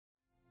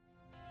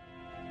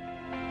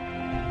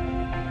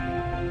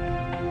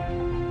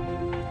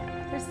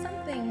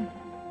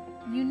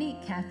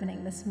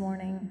happening this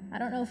morning. I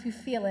don't know if you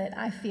feel it.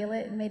 I feel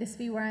it. It made us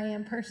be where I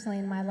am personally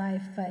in my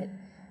life, but it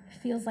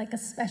feels like a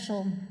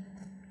special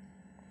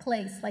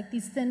place, like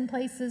these thin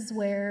places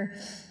where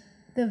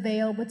the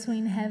veil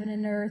between heaven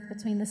and earth,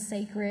 between the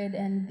sacred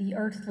and the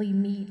earthly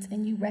meet,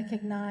 and you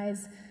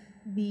recognize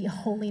the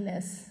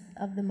holiness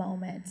of the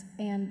moment.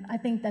 And I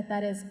think that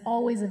that is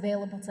always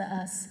available to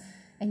us,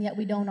 and yet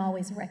we don't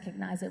always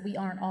recognize it. We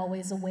aren't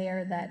always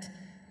aware that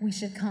we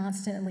should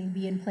constantly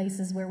be in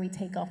places where we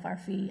take off our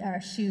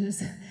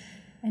shoes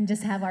and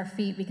just have our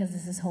feet, because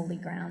this is holy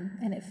ground.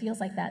 And it feels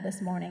like that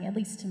this morning, at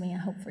least to me. I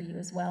hope for you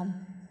as well.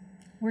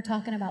 We're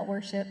talking about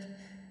worship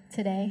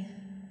today.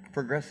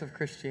 Progressive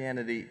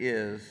Christianity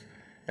is,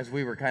 as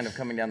we were kind of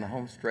coming down the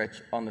home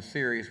stretch on the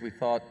series, we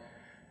thought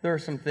there are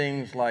some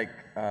things like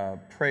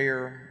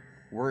prayer,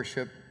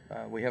 worship.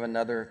 We have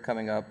another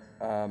coming up,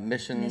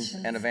 missions.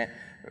 And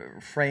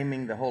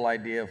framing the whole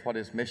idea of what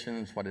is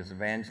missions, what is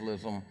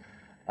evangelism,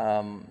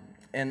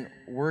 and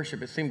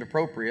worship. It seemed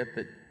appropriate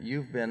that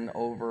you've been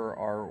over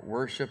our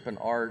worship and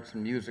arts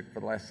and music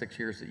for the last 6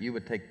 years, that you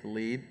would take the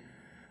lead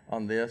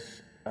on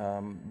this.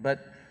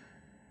 But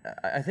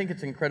I think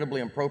it's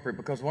incredibly appropriate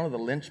because one of the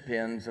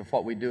linchpins of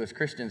what we do as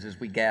Christians is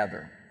we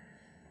gather.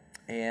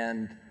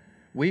 And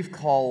we've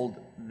called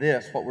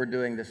this, what we're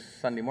doing this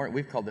Sunday morning,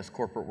 we've called this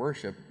corporate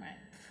worship.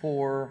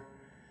 Right.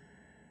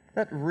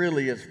 That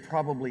really is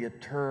probably a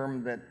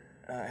term that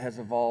has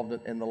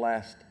evolved in the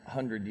last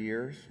 100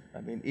 years. I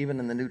mean, even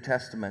in the New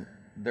Testament,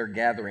 their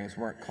gatherings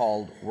weren't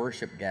called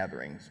worship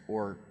gatherings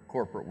or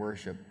corporate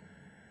worship.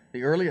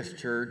 The earliest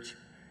church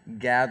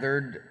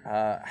gathered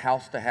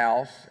house to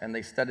house, and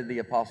they studied the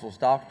apostles'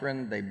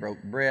 doctrine, they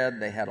broke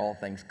bread, they had all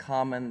things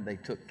common, they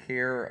took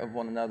care of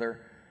one another.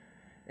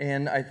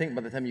 And I think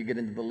by the time you get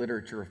into the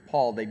literature of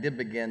Paul, they did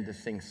begin to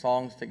sing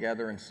songs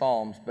together and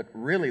psalms, but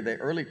really the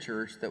early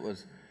church that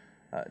was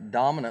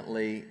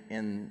dominantly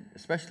in,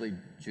 especially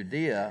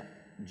Judea,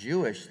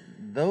 Jewish,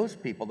 those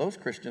people, those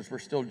Christians were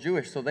still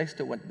Jewish, so they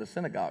still went to the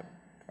synagogue,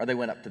 or they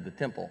went up to the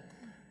temple,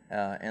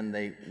 and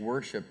they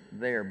worshiped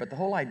there. But the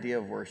whole idea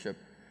of worship,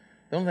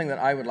 the only thing that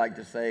I would like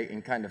to say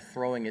in kind of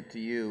throwing it to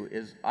you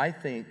is I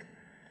think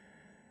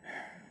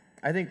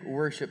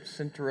worship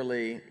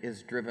centrally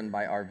is driven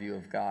by our view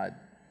of God.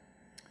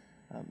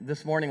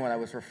 This morning when I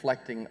was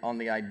reflecting on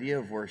the idea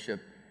of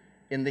worship,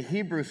 in the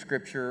Hebrew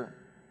scripture,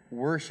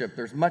 worship,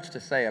 there's much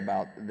to say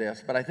about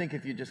this, but I think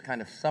if you just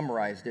kind of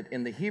summarized it,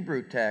 in the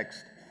Hebrew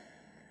text,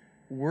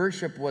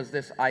 worship was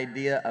this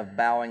idea of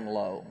bowing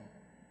low.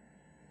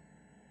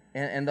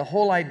 And the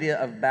whole idea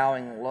of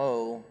bowing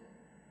low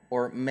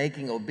or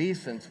making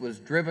obeisance was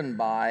driven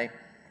by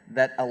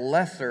that a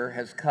lesser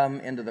has come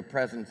into the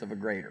presence of a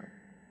greater.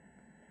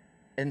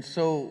 And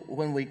so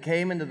when we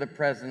came into the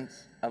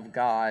presence of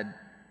God,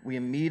 we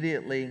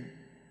immediately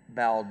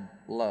bowed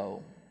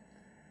low.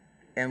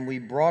 And we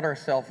brought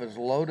ourselves as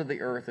low to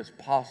the earth as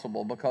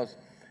possible, because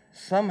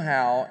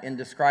somehow in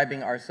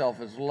describing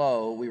ourselves as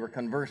low, we were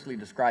conversely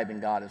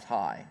describing God as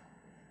high.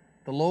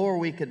 The lower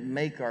we could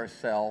make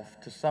ourselves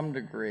to some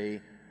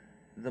degree,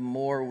 the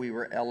more we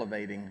were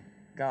elevating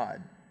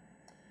God.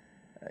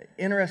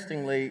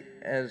 Interestingly,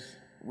 as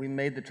we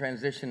made the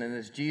transition and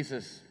as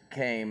Jesus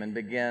came and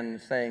began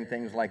saying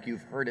things like,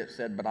 "You've heard it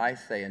said, but I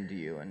say unto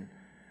you," and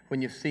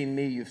 "When you've seen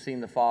me, you've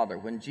seen the Father."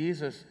 When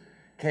Jesus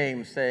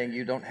came saying,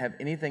 "You don't have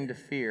anything to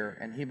fear,"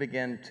 and he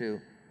began to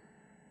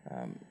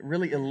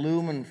really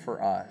illumine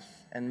for us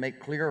and make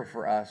clearer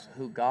for us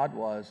who God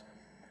was.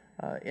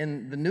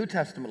 In the New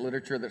Testament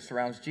literature that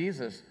surrounds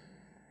Jesus,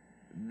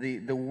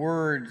 the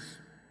words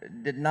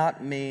did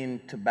not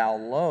mean to bow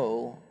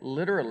low.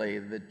 Literally,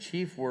 the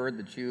chief word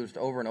that's used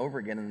over and over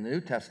again in the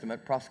New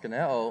Testament,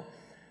 proskuneo,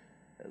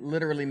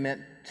 literally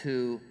meant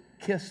to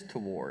kiss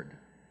toward.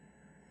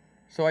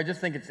 So I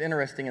just think it's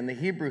interesting, in the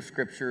Hebrew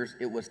scriptures,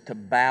 it was to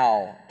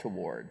bow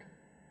toward.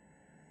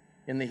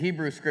 In the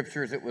Hebrew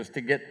scriptures, it was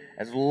to get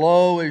as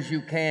low as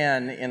you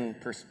can in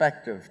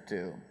perspective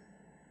to.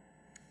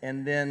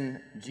 And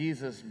then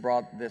Jesus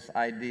brought this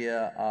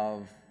idea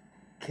of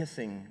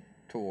kissing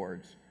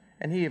towards.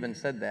 And he even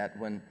said that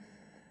when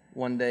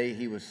one day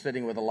he was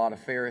sitting with a lot of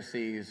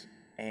Pharisees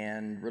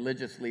and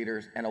religious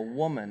leaders, and a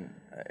woman,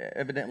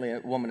 evidently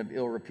a woman of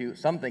ill repute,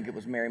 some think it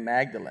was Mary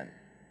Magdalene.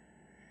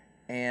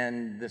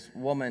 And this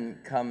woman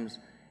comes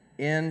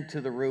into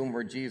the room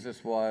where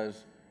Jesus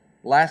was,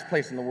 last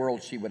place in the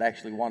world she would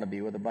actually want to be,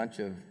 with a bunch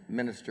of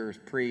ministers,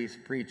 priests,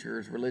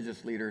 preachers,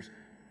 religious leaders.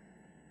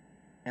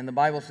 And the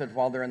Bible said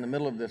while they're in the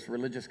middle of this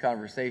religious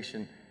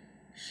conversation,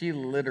 she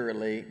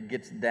literally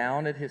gets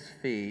down at his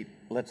feet,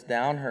 lets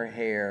down her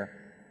hair,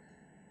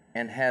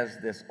 and has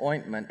this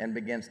ointment and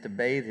begins to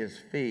bathe his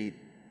feet.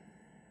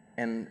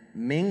 And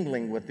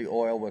mingling with the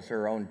oil was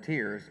her own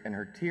tears, and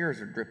her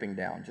tears are dripping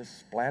down, just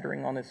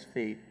splattering on his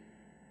feet.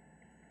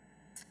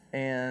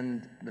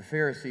 And the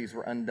Pharisees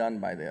were undone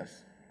by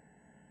this.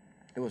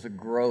 It was a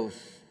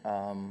gross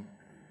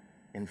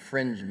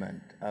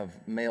infringement of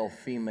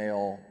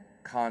male-female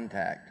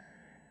contact.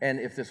 And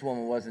if this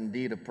woman was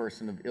indeed a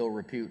person of ill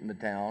repute in the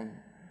town,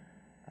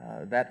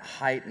 that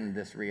heightened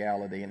this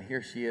reality. And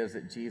here she is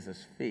at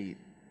Jesus' feet.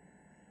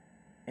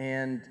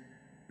 And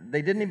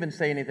they didn't even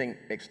say anything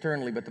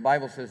externally, but the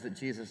Bible says that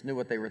Jesus knew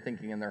what they were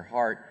thinking in their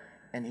heart.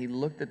 And he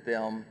looked at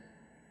them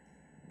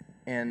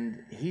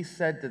and he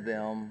said to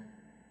them,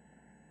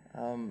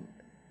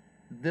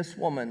 this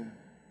woman,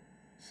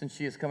 since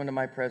she has come into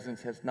my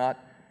presence, has not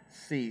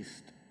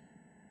ceased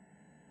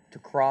to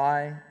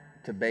cry,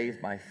 to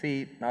bathe my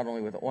feet, not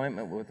only with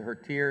ointment, but with her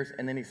tears.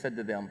 And then he said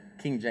to them,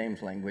 King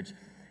James language,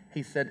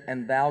 he said,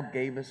 and thou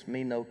gavest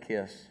me no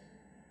kiss.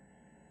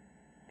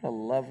 What a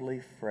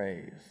lovely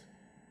phrase.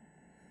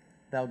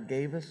 Thou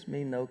gavest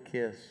me no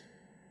kiss.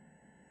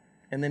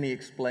 And then he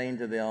explained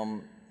to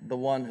them, the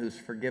one who's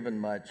forgiven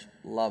much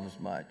loves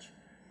much.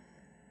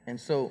 And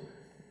so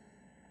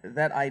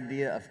that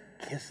idea of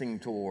kissing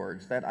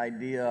towards, that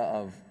idea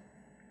of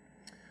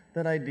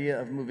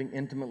moving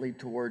intimately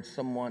towards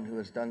someone who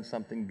has done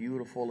something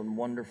beautiful and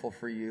wonderful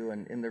for you,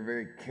 and in their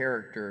very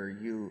character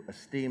you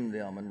esteem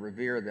them and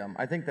revere them,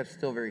 I think that's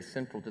still very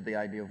central to the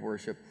idea of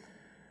worship.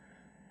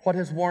 What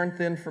has worn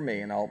thin for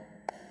me, and I'll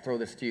throw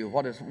this to you,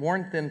 what has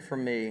worn thin for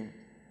me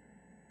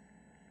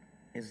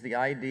is the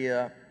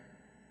idea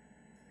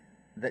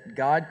that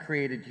God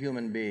created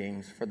human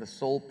beings for the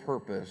sole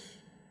purpose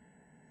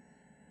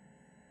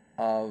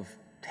of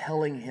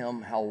telling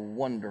him how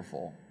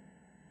wonderful,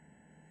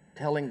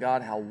 telling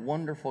God how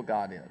wonderful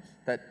God is.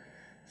 That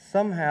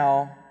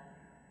somehow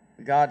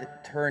God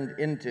turned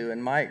into,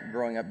 in my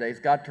growing up days,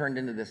 God turned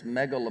into this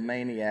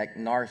megalomaniac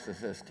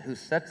narcissist who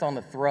sits on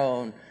the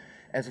throne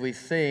as we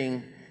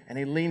sing, and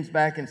he leans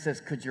back and says,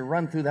 could you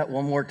run through that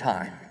one more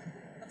time?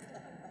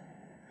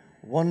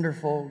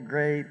 Wonderful,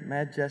 great,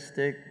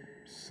 majestic,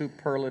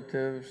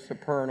 superlative,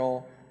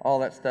 supernal, all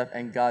that stuff,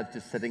 and God's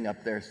just sitting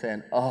up there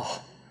saying,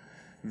 oh,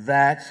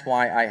 that's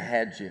why I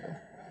had you.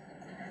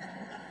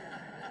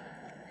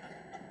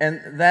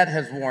 And that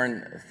has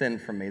worn thin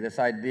for me, this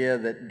idea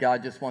that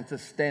God just wants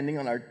us standing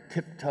on our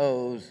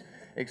tiptoes,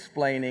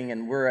 explaining,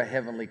 and we're a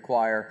heavenly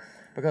choir.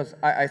 Because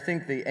I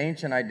think the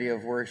ancient idea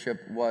of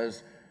worship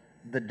was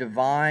the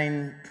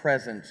divine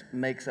presence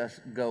makes us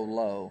go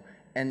low.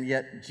 And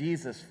yet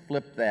Jesus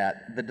flipped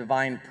that. The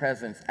divine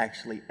presence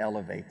actually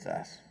elevates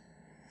us.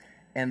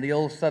 And the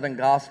old Southern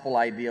gospel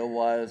idea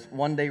was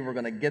one day we're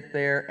going to get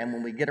there, and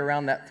when we get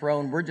around that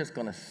throne, we're just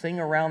going to sing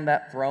around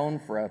that throne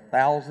for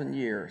 1,000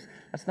 years.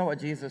 That's not what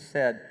Jesus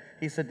said.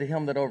 He said, to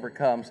him that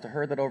overcomes, to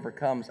her that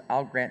overcomes,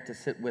 I'll grant to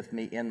sit with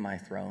me in my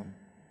throne,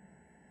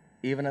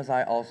 even as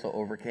I also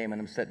overcame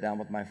and am set down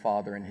with my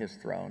Father in his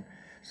throne.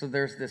 So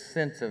there's this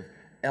sense of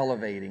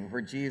elevating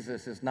where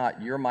Jesus is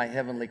not, you're my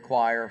heavenly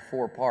choir,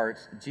 4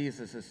 parts.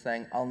 Jesus is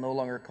saying, I'll no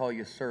longer call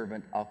you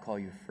servant, I'll call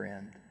you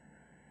friend.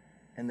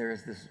 And there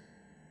is this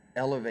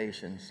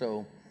elevation.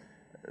 So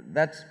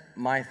that's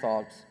my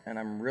thoughts, and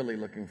I'm really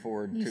looking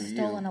forward to you. You've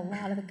stolen a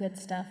lot of the good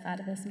stuff out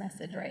of this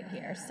message right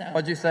here. So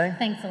what'd you say?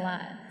 Thanks a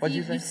lot. What'd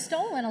you say? You've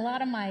stolen a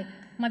lot of my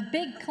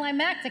big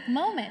climactic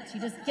moments.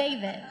 You just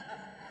gave it.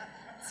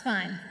 It's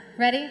fine.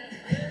 Ready?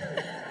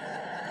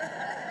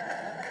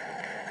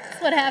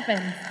 That's what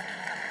happens.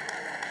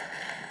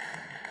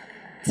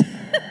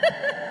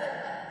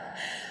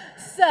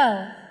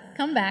 So,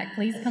 come back,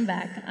 please come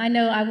back. I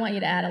know I want you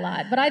to add a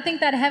lot, but I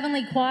think that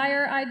heavenly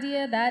choir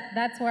idea,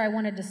 that's where I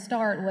wanted to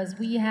start, was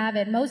we have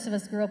it, most of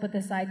us grew up with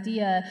this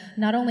idea,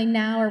 not only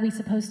now are we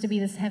supposed to be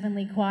this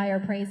heavenly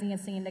choir praising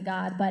and singing to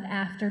God, but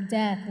after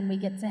death, when we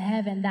get to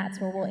heaven, that's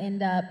where we'll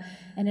end up.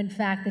 And in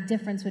fact, the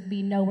difference would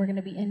be, no, we're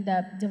going to end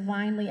up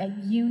divinely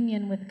at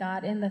union with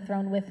God, in the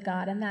throne with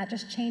God, and that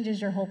just changes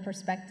your whole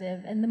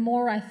perspective. And the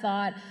more I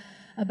thought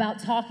about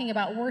talking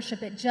about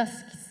worship, it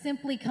just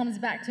simply comes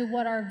back to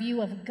what our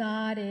view of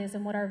God is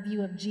and what our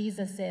view of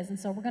Jesus is. And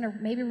so we're going to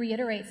maybe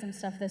reiterate some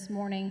stuff this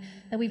morning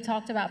that we've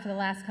talked about for the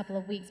last couple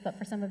of weeks, but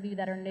for some of you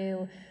that are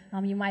new,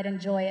 you might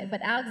enjoy it.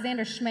 But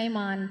Alexander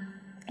Schmemann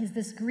is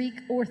this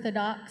Greek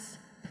Orthodox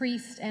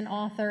priest and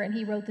author, and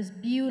he wrote this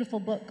beautiful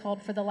book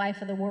called For the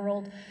Life of the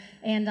World.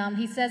 And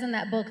he says in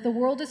that book, the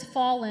world is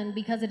fallen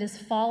because it has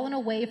fallen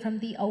away from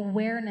the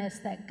awareness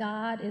that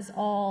God is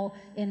all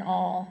in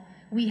all.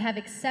 We have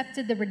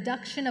accepted the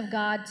reduction of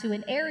God to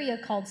an area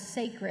called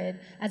sacred,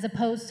 as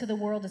opposed to the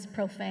world as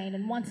profane.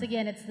 And once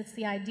again, it's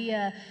the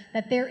idea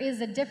that there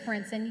is a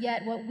difference, and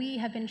yet what we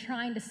have been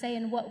trying to say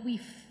and what we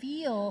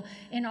feel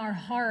in our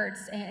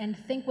hearts and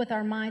think with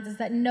our minds is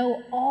that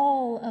no,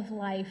 all of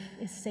life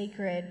is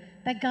sacred,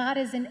 that God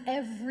is in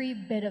every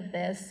bit of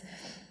this.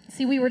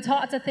 See, we were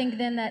taught to think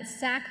then that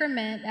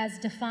sacrament, as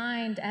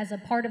defined as a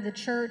part of the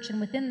church and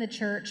within the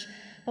church,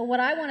 but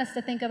what I want us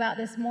to think about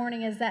this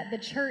morning is that the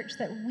church,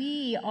 that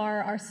we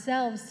are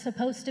ourselves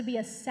supposed to be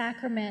a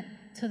sacrament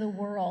to the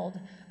world,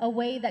 a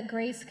way that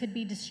grace could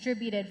be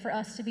distributed for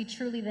us to be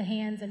truly the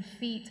hands and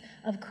feet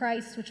of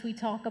Christ, which we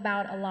talk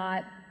about a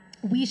lot.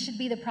 We should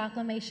be the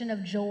proclamation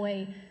of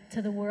joy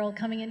to the world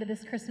coming into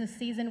this Christmas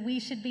season. We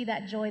should be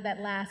that joy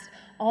that lasts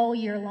all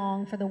year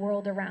long for the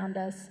world around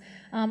us.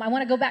 I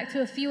want to go back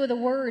to a few of the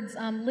words.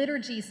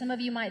 Liturgy, some of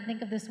you might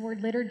think of this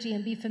word liturgy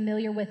and be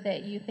familiar with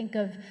it. You think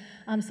of,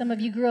 some of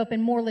you grew up in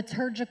more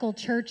liturgical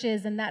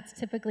churches, and that's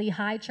typically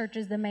high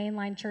churches, the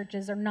mainline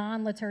churches, or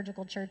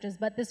non-liturgical churches.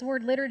 But this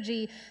word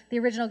liturgy, the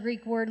original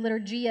Greek word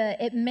liturgia,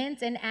 it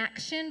meant an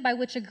action by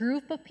which a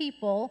group of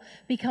people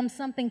become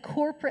something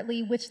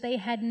corporately which they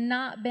had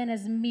not been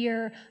as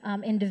mere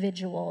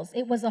individuals.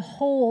 It was a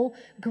whole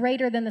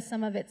greater than the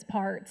sum of its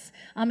parts.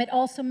 It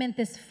also meant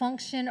this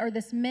function or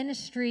this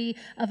ministry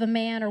of a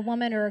man or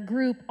woman or a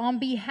group on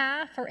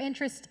behalf or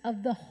interest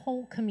of the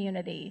whole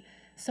community.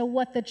 So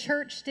what the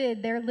church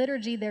did, their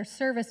liturgy, their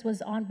service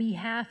was on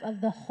behalf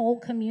of the whole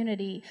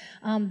community.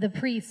 The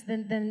priests,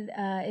 then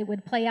it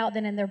would play out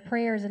then in their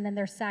prayers and then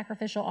their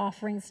sacrificial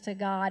offerings to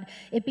God.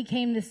 It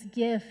became this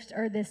gift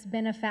or this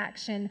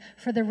benefaction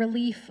for the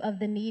relief of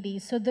the needy.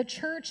 So the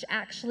church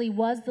actually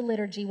was the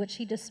liturgy, which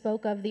he just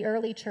spoke of, the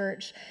early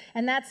church.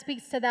 And that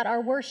speaks to that.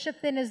 Our worship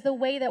then is the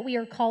way that we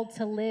are called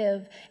to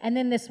live. And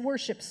then this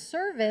worship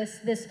service,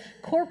 this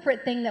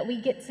corporate thing that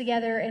we get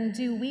together and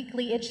do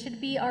weekly, it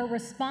should be our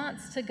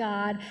response to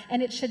God,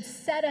 and it should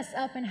set us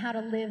up in how to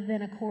live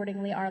then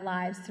accordingly our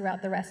lives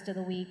throughout the rest of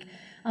the week.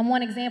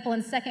 One example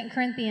in 2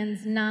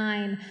 Corinthians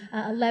 9,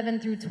 11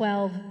 through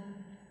 12.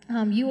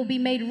 You will be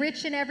made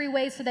rich in every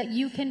way so that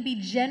you can be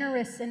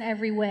generous in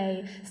every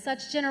way.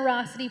 Such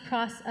generosity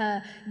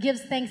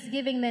gives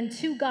thanksgiving then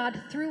to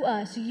God through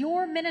us.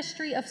 Your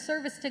ministry of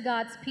service to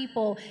God's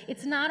people,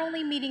 it's not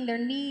only meeting their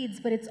needs,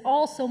 but it's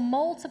also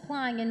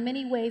multiplying in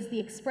many ways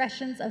the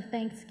expressions of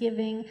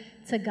thanksgiving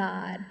to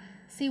God.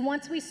 See,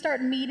 once we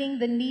start meeting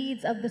the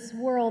needs of this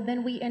world,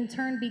 then we in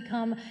turn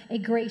become a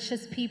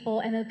gracious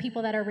people, and the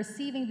people that are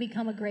receiving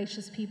become a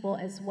gracious people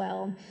as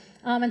well.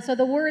 And so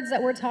the words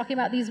that we're talking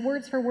about, these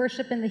words for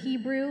worship in the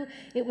Hebrew,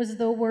 it was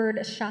the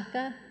word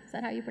shaka. Is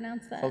that how you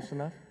pronounce that? Close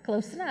enough.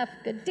 Close enough.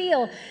 Good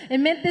deal. It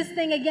meant this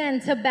thing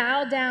again, to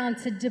bow down,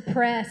 to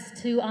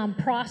depress, to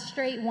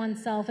prostrate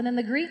oneself. And then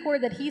the Greek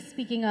word that he's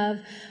speaking of,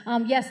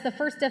 yes, the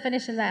first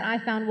definition that I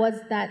found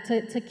was that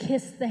to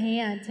kiss the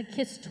hand, to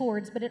kiss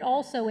towards. But it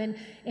also,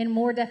 in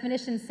more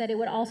definitions, said it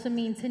would also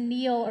mean to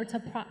kneel or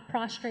to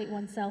prostrate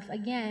oneself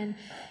again.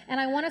 And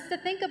I want us to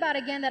think about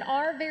again that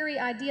our very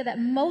idea that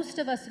most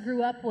of us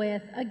grew up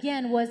with,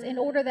 again, was in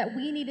order that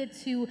we needed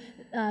to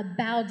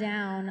bow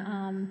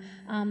down,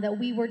 that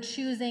we were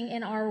choosing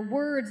in our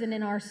words and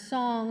in our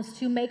songs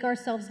to make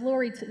ourselves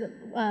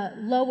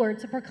lower,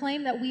 to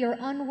proclaim that we are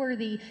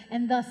unworthy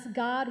and thus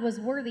God was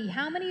worthy.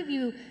 How many of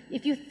you,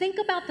 if you think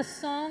about the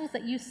songs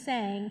that you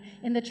sang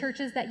in the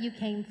churches that you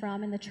came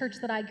from, in the church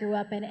that I grew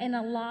up in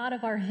a lot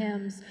of our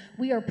hymns,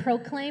 we are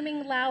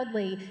proclaiming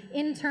loudly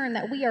in turn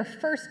that we are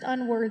first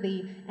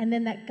unworthy and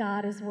then that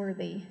God is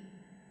worthy.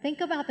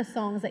 Think about the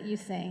songs that you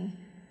sing.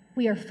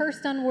 We are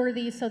first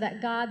unworthy so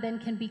that God then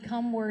can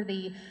become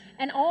worthy.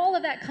 And all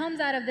of that comes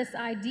out of this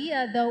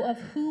idea, though, of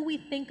who we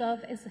think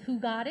of as who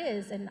God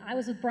is. And I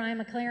was with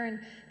Brian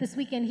McLaren this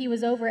weekend. He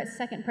was over at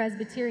Second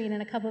Presbyterian,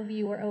 and a couple of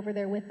you were over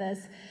there with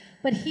us.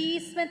 But he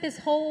spent this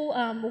whole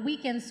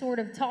weekend sort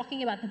of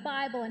talking about the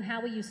Bible and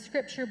how we use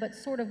Scripture, but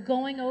sort of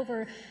going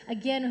over,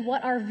 again,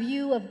 what our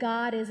view of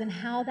God is and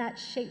how that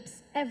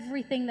shapes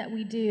everything that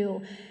we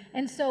do.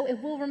 And so if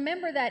we'll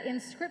remember that in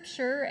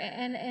Scripture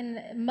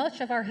and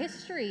much of our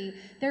history,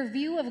 their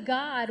view of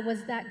God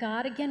was that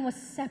God, again, was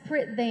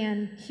separate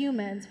than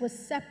humans, was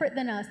separate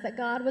than us, that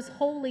God was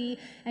holy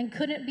and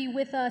couldn't be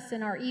with us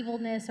in our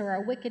evilness or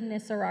our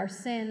wickedness or our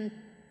sin.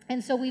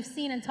 And so we've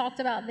seen and talked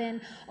about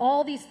then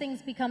all these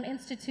things become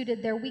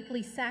instituted. Their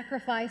weekly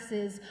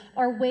sacrifices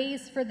are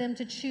ways for them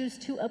to choose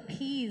to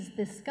appease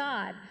this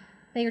God.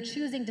 They are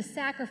choosing to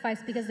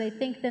sacrifice because they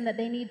think then that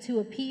they need to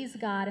appease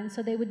God. And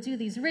so they would do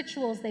these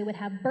rituals. They would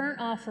have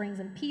burnt offerings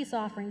and peace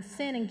offerings,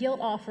 sin and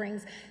guilt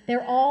offerings.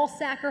 They're all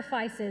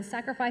sacrifices,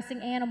 sacrificing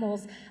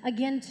animals,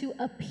 again, to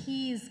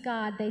appease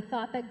God. They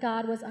thought that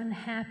God was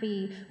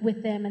unhappy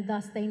with them, and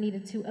thus they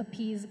needed to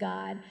appease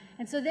God.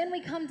 And so then we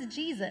come to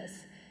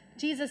Jesus.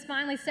 Jesus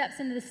finally steps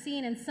into the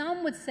scene, and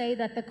some would say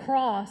that the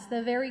cross,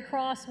 the very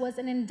cross, was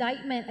an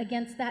indictment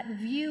against that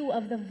view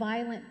of the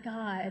violent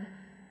God.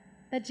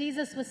 That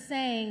Jesus was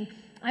saying,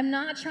 I'm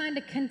not trying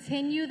to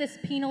continue this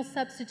penal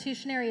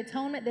substitutionary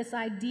atonement, this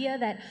idea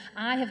that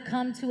I have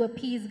come to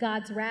appease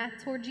God's wrath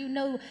toward you.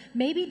 No,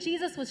 maybe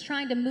Jesus was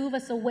trying to move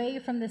us away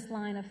from this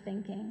line of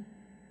thinking.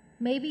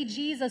 Maybe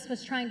Jesus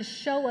was trying to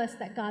show us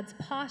that God's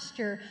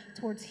posture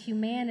towards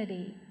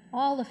humanity,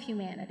 all of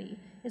humanity,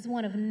 is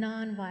one of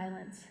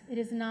nonviolence. It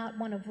is not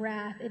one of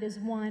wrath. It is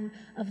one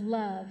of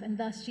love. And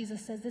thus Jesus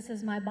says, this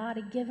is my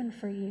body given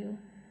for you.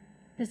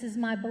 This is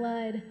my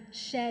blood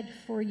shed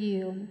for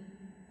you.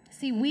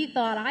 See,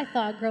 I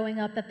thought growing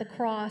up that the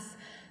cross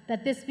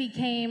that this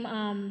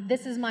became,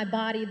 this is my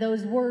body.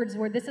 Those words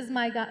were, this is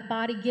my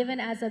body given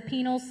as a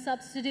penal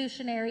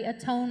substitutionary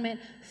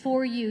atonement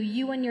for you,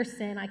 you and your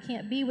sin. I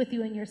can't be with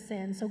you in your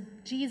sin. So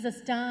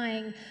Jesus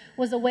dying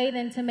was a way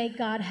then to make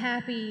God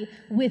happy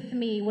with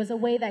me, was a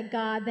way that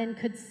God then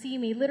could see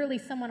me. Literally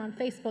someone on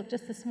Facebook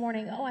just this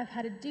morning, oh, I've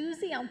had a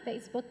doozy on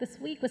Facebook this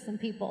week with some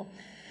people.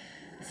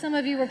 Some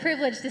of you were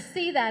privileged to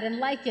see that and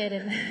like it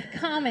and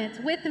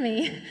comment with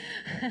me.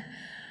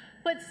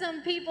 But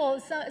some people,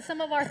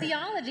 some of our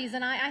theologies,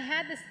 and I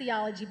had this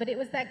theology, but it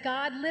was that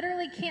God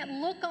literally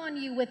can't look on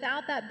you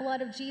without that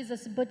blood of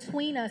Jesus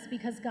between us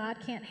because God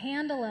can't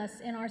handle us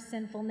in our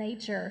sinful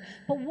nature.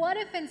 But what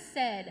if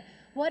instead,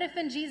 what if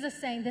in Jesus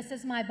saying, this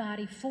is my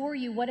body for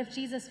you, what if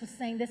Jesus was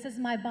saying, this is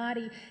my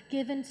body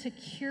given to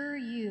cure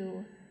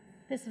you?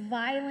 This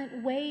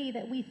violent way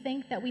that we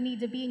think that we need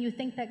to be and you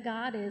think that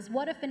God is.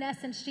 What if in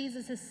essence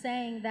Jesus is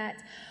saying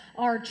that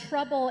our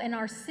trouble and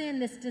our sin,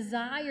 this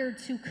desire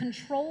to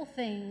control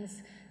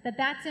things,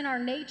 that's in our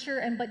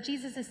nature, but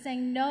Jesus is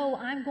saying, no,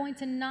 I'm going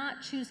to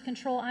not choose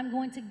control. I'm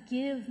going to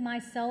give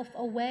myself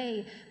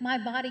away, my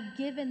body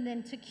given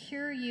then to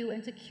cure you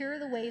and to cure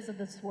the ways of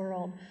this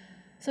world.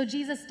 So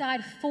Jesus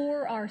died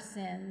for our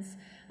sins.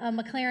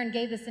 McLaren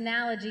gave this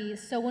analogy.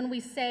 So when we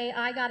say,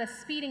 I got a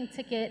speeding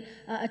ticket,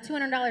 a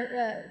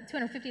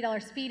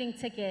 $250 speeding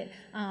ticket,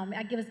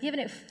 I was given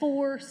it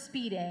for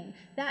speeding.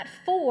 That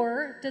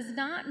for does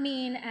not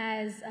mean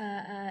as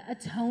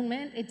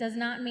atonement. It does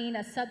not mean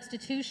a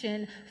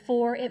substitution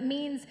for. It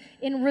means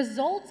in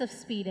result of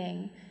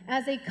speeding,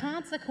 as a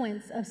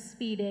consequence of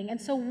speeding.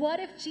 And so what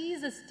if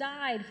Jesus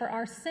died for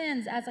our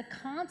sins as a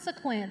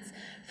consequence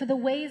for the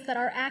ways that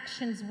our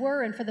actions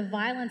were and for the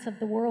violence of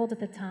the world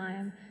at the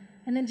time?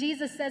 And then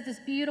Jesus says this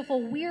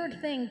beautiful,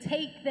 weird thing,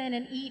 take then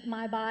and eat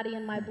my body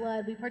and my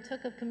blood. We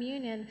partook of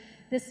communion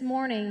this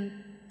morning,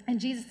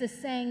 and Jesus is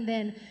saying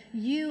then,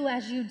 you,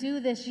 as you do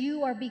this,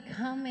 you are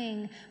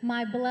becoming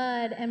my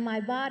blood and my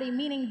body,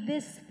 meaning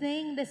this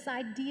thing, this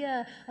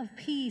idea of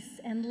peace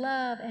and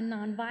love and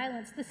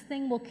nonviolence, this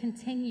thing will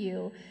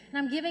continue. And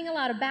I'm giving a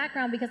lot of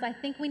background because I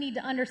think we need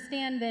to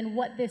understand then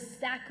what this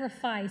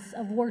sacrifice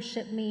of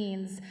worship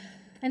means.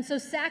 And so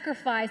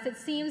sacrifice, it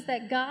seems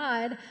that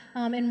God,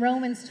 in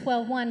Romans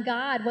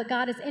 12:1, what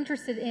God is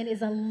interested in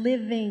is a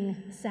living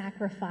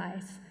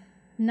sacrifice,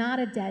 not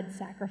a dead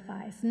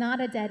sacrifice,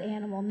 not a dead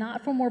animal,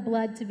 not for more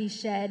blood to be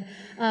shed.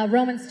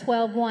 Romans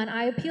 12:1,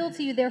 I appeal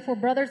to you, therefore,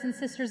 brothers and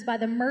sisters, by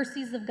the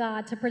mercies of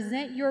God, to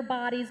present your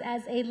bodies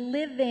as a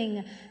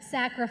living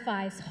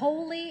sacrifice,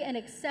 holy and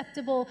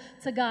acceptable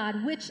to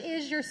God, which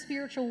is your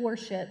spiritual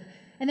worship.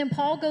 And then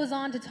Paul goes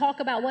on to talk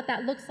about what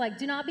that looks like.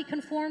 Do not be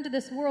conformed to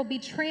this world. Be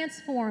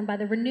transformed by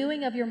the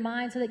renewing of your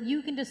mind so that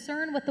you can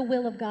discern what the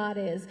will of God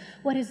is,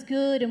 what is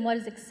good and what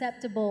is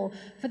acceptable.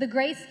 For the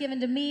grace given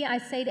to me, I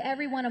say to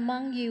everyone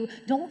among you,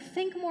 don't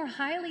think more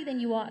highly than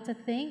you ought to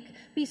think.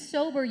 Be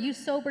sober,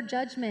 use sober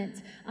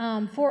judgment.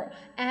 For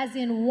as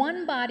in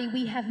one body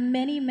we have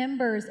many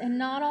members, and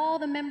not all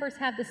the members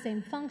have the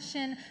same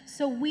function.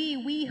 So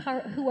we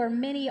who are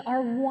many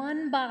are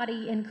one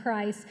body in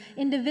Christ.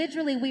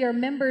 Individually we are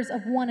members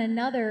of one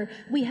another.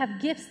 We have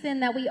gifts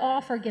then that we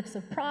offer, gifts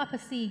of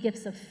prophecy,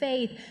 gifts of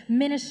faith,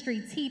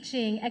 ministry,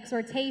 teaching,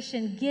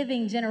 exhortation,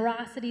 giving,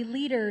 generosity,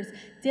 leaders,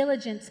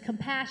 diligence,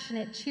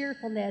 compassionate,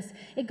 cheerfulness.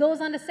 It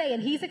goes on to say,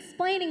 and he's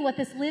explaining what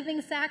this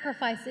living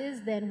sacrifice is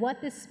then, what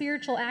this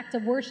spiritual act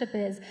of worship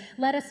is.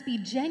 Let us be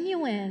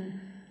genuine.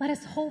 Let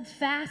us hold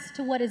fast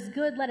to what is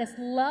good. Let us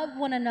love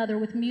one another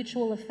with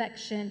mutual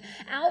affection.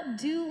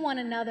 Outdo one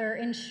another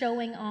in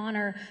showing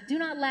honor. Do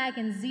not lag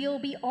in zeal.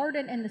 Be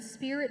ardent in the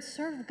spirit.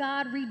 Serve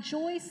God.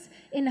 Rejoice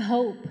in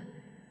hope.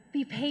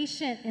 Be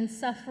patient in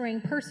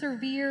suffering.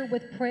 Persevere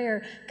with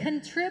prayer.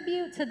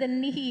 Contribute to the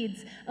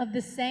needs of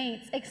the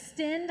saints.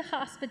 Extend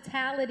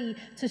hospitality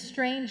to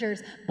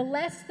strangers.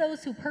 Bless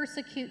those who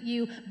persecute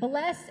you.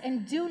 Bless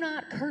and do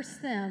not curse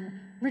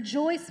them.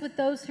 Rejoice with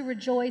those who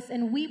rejoice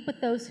and weep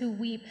with those who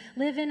weep.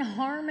 Live in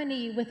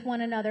harmony with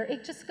one another.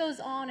 It just goes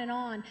on and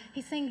on.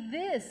 He's saying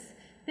this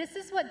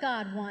is what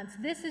God wants.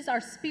 This is our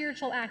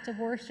spiritual act of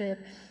worship.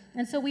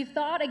 And so we've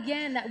thought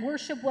again that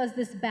worship was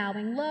this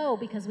bowing low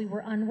because we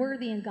were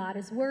unworthy and God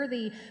is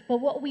worthy. But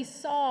what we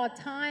saw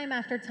time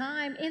after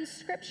time in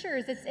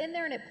scriptures, it's in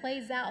there and it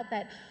plays out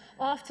that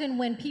often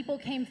when people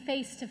came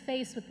face to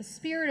face with the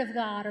Spirit of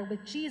God or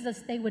with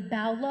Jesus, they would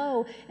bow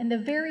low. And the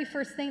very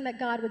first thing that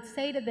God would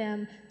say to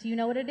them, do you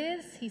know what it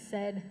is? He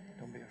said,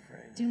 don't be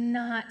afraid. Do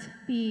not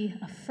be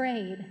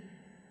afraid.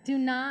 Do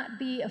not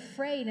be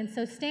afraid. And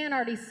so Stan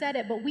already said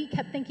it, but we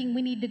kept thinking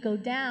we need to go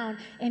down.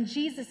 And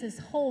Jesus'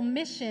 whole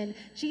mission,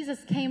 Jesus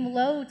came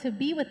low to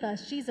be with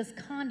us. Jesus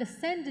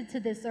condescended to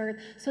this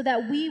earth so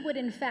that we would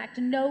in fact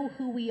know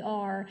who we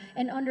are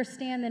and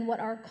understand then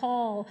what our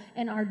call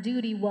and our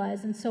duty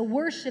was. And so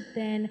worship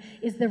then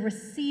is the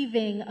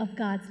receiving of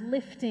God's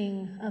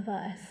lifting of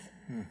us.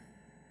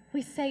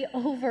 We say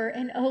over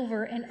and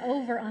over and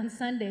over on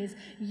Sundays,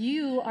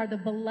 you are the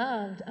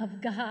beloved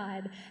of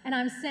God. And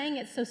I'm saying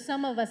it so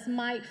some of us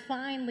might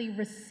finally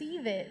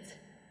receive it.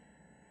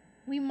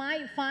 we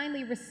might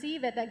finally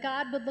receive it, that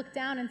God would look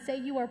down and say,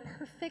 you are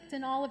perfect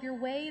in all of your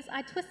ways.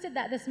 I twisted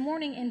that this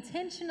morning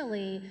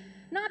intentionally.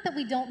 Not that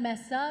we don't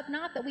mess up,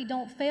 not that we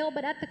don't fail,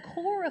 but at the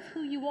core of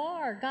who you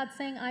are, God's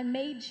saying, I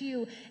made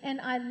you and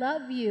I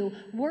love you.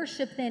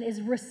 Worship then is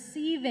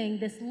receiving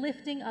this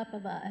lifting up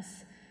of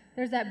us.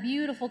 There's that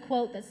beautiful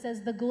quote that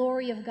says, the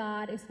glory of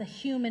God is the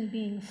human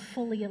being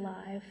fully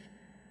alive.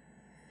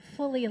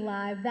 Fully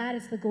alive, that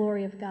is the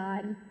glory of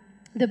God.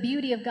 The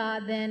beauty of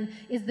God then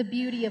is the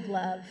beauty of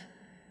love.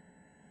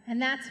 And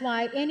that's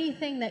why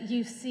anything that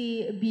you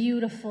see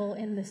beautiful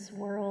in this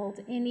world,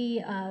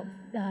 any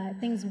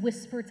things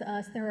whispered to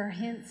us, there are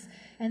hints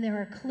and there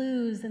are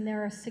clues and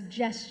there are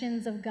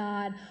suggestions of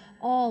God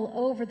all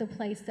over the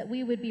place, that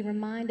we would be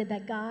reminded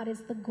that God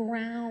is the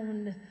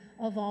ground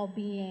of all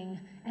being.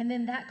 And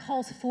then that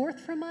calls forth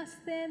from us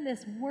then,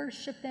 this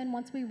worship then,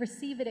 once we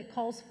receive it, it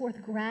calls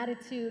forth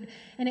gratitude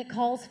and it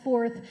calls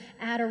forth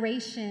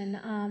adoration.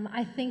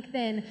 I think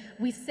then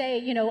we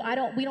say,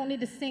 we don't need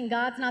to sing.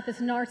 God's not this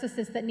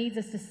narcissist that needs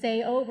us to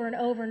say over and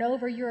over and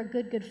over, you're a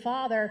good, good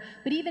father.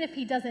 But even if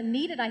he doesn't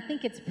need it, I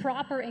think it's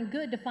proper and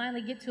good to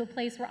finally get to a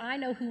place where I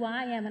know who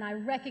I am and I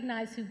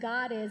recognize who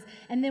God is.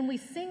 And then we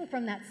sing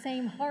from that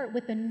same heart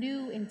with a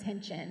new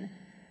intention.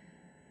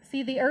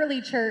 See, the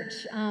early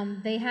church,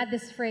 they had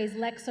this phrase,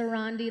 lex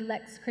orandi,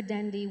 lex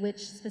credendi, which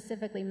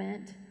specifically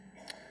meant?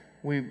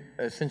 We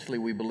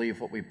believe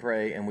what we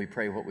pray, and we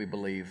pray what we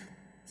believe.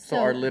 So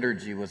our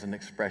liturgy was an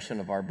expression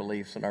of our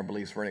beliefs, and our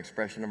beliefs were an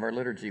expression of our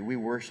liturgy. We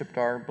worshiped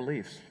our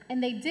beliefs.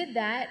 And they did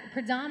that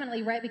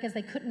predominantly, right, because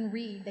they couldn't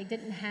read. They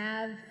didn't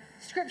have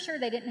Scripture,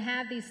 they didn't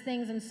have these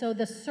things, and so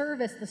the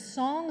service, the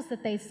songs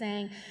that they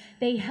sang,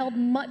 they held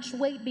much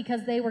weight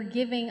because they were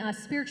giving us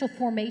spiritual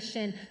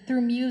formation through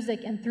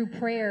music and through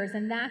prayers.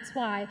 And that's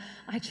why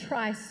I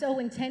try so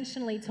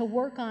intentionally to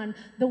work on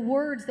the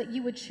words that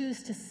you would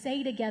choose to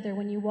say together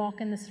when you walk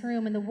in this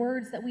room, and the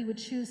words that we would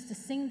choose to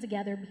sing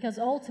together, because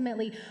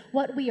ultimately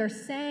what we are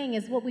saying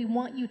is what we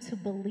want you to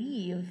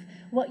believe.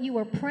 What you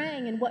are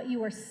praying and what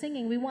you are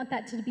singing, we want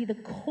that to be the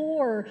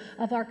core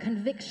of our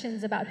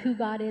convictions about who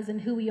God is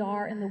and who we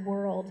are in the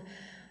world.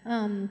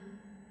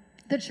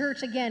 The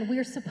church, again,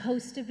 we're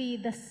supposed to be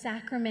the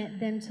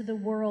sacrament then to the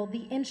world,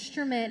 the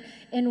instrument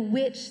in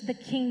which the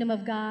kingdom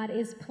of God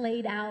is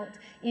played out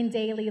in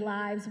daily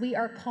lives. We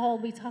are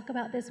called, we talk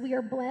about this, we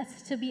are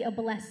blessed to be a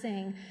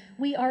blessing.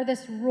 We are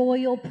this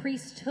royal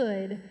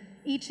priesthood,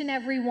 each and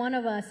every one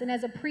of us. And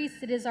as a priest,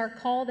 it is our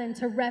call then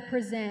to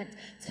represent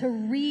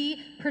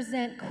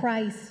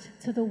Christ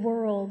to the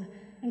world.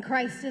 And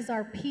Christ is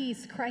our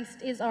peace.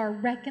 Christ is our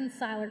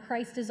reconciler.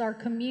 Christ is our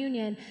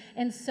communion.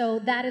 And so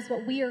that is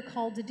what we are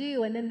called to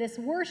do. And then this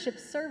worship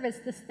service,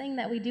 this thing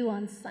that we do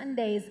on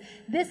Sundays,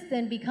 this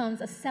then becomes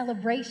a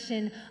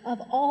celebration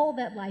of all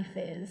that life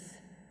is.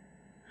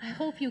 I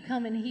hope you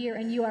come in here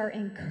and you are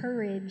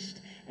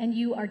encouraged and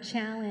you are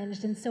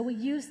challenged. And so we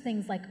use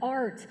things like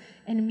art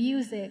and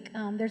music.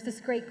 There's this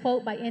great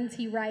quote by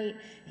N.T. Wright.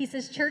 He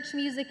says, church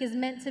music is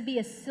meant to be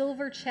a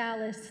silver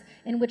chalice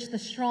in which the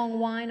strong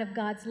wine of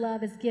God's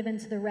love is given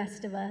to the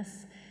rest of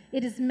us.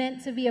 It is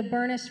meant to be a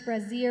burnished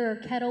brazier or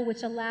kettle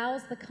which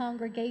allows the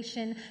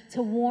congregation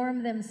to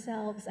warm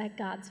themselves at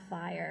God's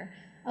fire.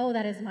 Oh,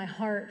 that is my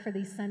heart for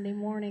these Sunday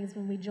mornings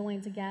when we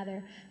join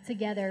together.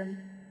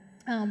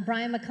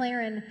 Brian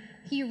McLaren,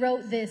 he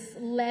wrote this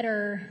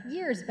letter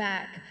years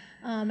back,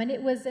 and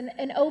it was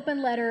an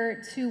open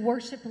letter to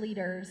worship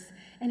leaders.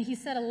 And he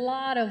said a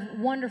lot of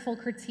wonderful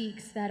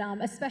critiques that,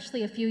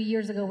 especially a few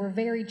years ago, were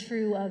very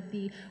true of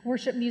the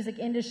worship music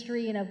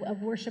industry and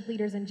of worship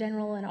leaders in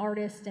general and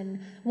artists. And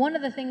one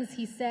of the things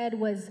he said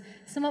was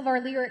some of our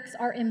lyrics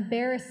are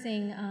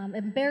embarrassingly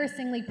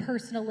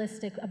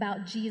personalistic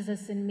about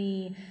Jesus and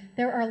me.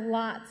 There are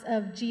lots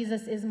of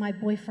Jesus is my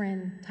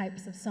boyfriend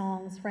types of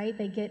songs, right?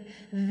 They get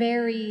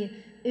very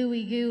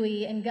ooey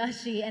gooey and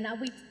gushy, and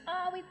we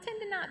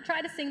tend to not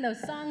try to sing those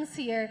songs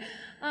here.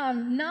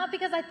 Not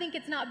because I think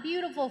it's not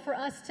beautiful for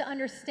us to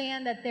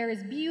understand that there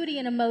is beauty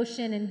in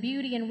emotion and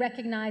beauty in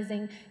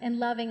recognizing and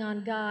loving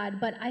on God,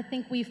 but I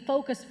think we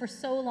focused for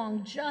so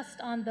long just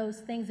on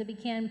those things. It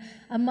became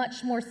a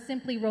much more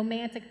simply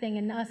romantic thing,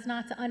 and us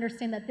not to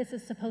understand that this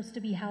is supposed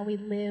to be how we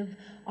live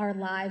our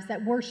lives,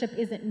 that worship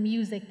isn't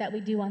music that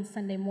we do on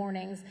Sunday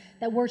mornings,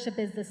 that worship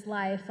is this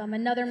life.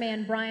 Another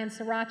man, Brian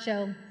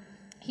Sriracha,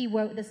 he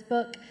wrote this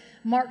book,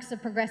 Marks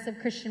of Progressive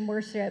Christian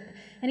Worship.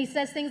 And he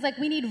says things like,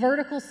 we need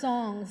vertical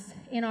songs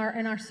in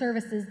our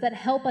services that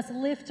help us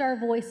lift our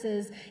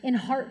voices in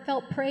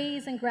heartfelt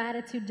praise and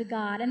gratitude to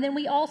God. And then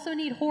we also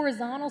need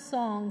horizontal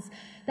songs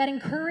that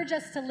encourage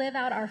us to live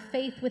out our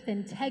faith with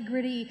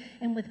integrity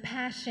and with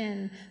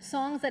passion.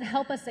 Songs that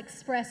help us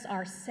express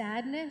our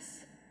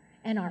sadness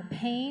and our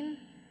pain.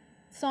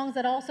 Songs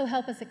that also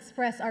help us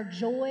express our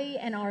joy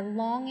and our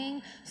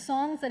longing.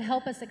 Songs that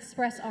help us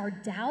express our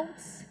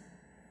doubts.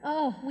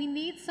 Oh, we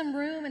need some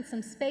room and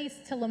some space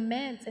to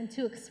lament and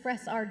to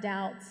express our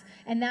doubts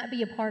and that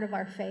be a part of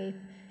our faith.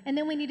 And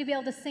then we need to be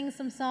able to sing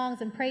some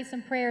songs and pray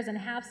some prayers and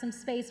have some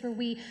space where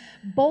we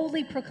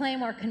boldly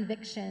proclaim our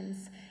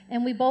convictions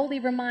And we boldly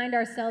remind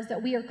ourselves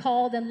that we are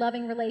called in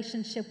loving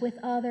relationship with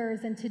others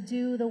and to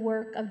do the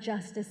work of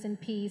justice and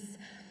peace.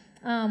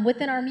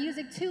 Within our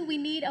music, too, we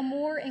need a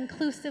more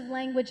inclusive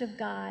language of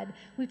God.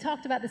 We've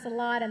talked about this a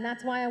lot, and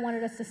that's why I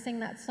wanted us to sing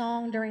that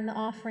song during the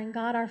offering,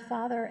 God our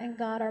Father and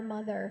God our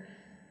Mother.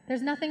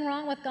 There's nothing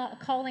wrong with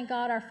calling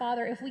God our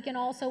Father if we can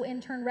also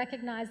in turn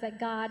recognize that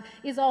God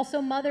is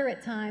also Mother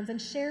at times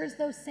and shares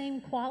those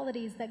same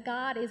qualities, that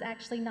God is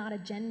actually not a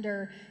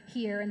gender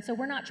here. And so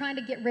we're not trying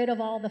to get rid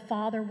of all the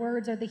Father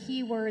words or the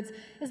He words,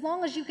 as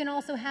long as you can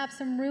also have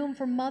some room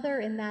for Mother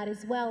in that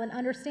as well, and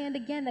understand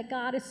again that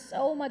God is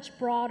so much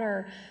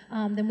broader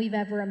than we've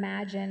ever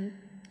imagined.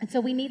 And so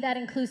we need that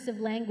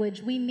inclusive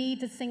language. We need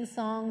to sing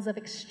songs of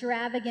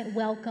extravagant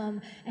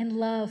welcome and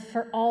love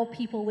for all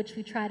people, which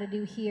we try to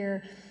do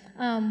here.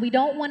 We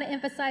don't want to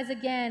emphasize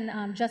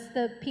again just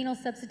the penal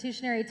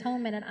substitutionary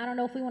atonement, and I don't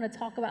know if we want to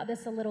talk about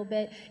this a little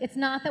bit. It's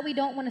not that we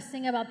don't want to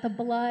sing about the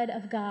blood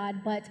of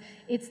God, but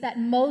it's that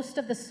most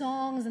of the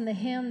songs and the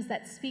hymns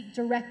that speak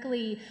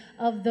directly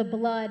of the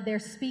blood, they're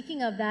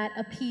speaking of that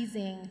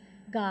appeasing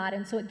God,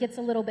 and so it gets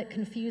a little bit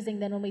confusing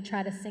then when we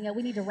try to sing it.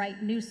 We need to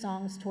write new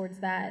songs towards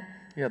that.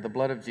 Yeah, the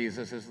blood of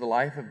Jesus is the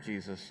life of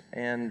Jesus.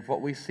 And what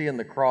we see in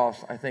the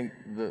cross, I think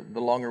the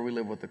longer we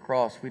live with the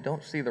cross, we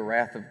don't see the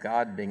wrath of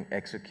God being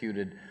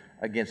executed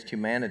against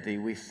humanity.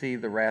 We see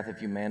the wrath of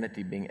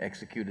humanity being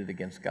executed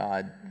against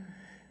God.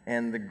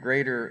 And the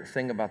greater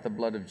thing about the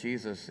blood of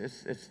Jesus,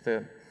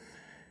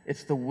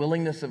 it's the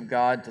willingness of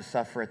God to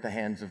suffer at the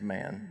hands of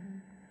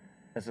man,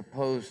 as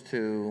opposed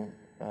to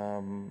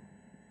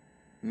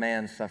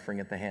man suffering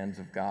at the hands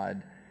of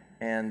God.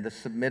 And the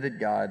submitted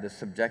God, the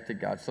subjected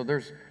God. So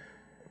there's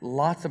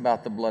lots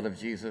about the blood of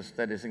Jesus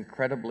that is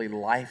incredibly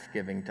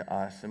life-giving to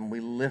us, and we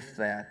lift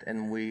that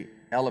and we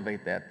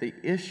elevate that. The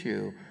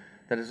issue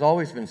that has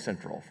always been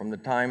central from the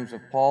times of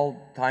Paul,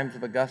 times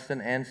of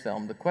Augustine,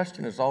 Anselm, the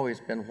question has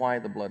always been, why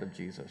the blood of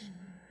Jesus?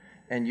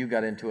 And you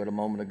got into it a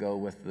moment ago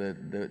with the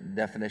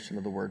definition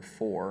of the word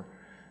for.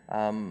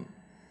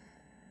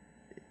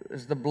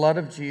 Is the blood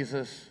of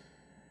Jesus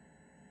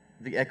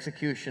the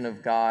execution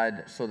of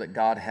God so that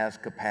God has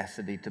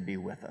capacity to be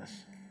with us?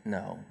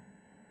 No.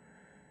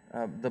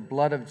 The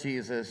blood of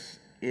Jesus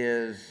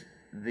is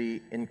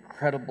the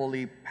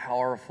incredibly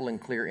powerful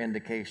and clear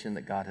indication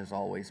that God has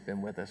always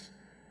been with us,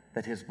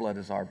 that His blood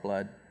is our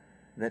blood,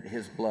 that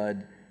His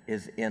blood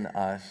is in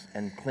us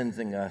and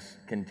cleansing us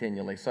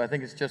continually. So I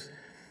think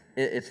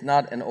it's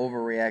not an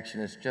overreaction,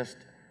 it's just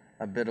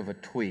a bit of a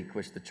tweak,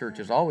 which the church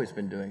has always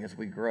been doing as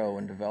we grow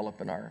and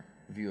develop in our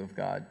view of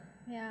God.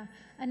 Yeah.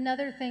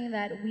 Another thing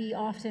that we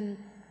often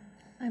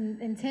I'm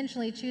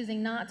intentionally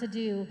choosing not to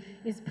do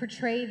is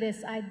portray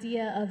this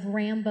idea of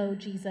Rambo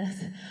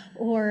Jesus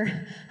or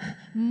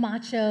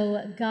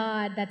macho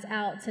God that's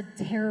out to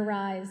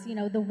terrorize,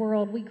 the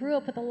world. We grew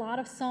up with a lot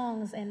of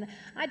songs, and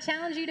I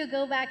challenge you to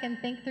go back and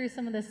think through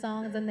some of the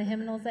songs and the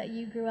hymnals that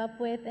you grew up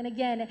with. And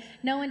again,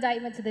 no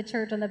indictment to the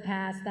church on the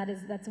past.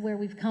 That's where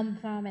we've come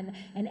from and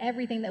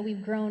everything that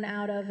we've grown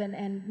out of,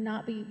 and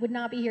would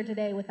not be here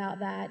today without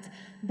that.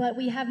 But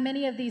we have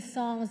many of these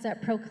songs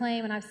that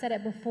proclaim, and I've said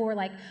it before,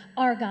 like,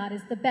 our God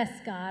is the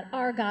best God.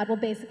 Our God will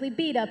basically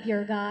beat up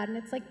your God. And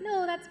it's like,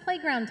 no, that's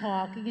playground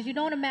talk, because you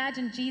don't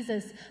imagine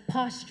Jesus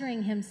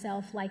posturing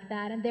himself like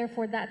that, and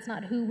therefore that's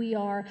not who we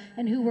are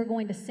and who we're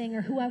going to sing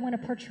or who I want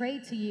to portray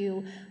to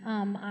you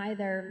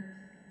either.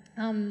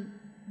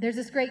 There's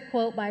this great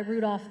quote by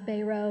Rudolph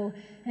Bayreau,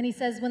 and he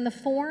says, when the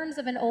forms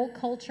of an old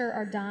culture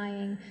are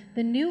dying,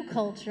 the new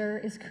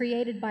culture is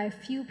created by a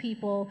few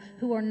people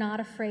who are not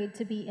afraid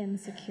to be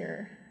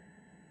insecure.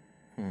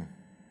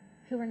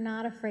 Who are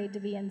not afraid to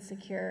be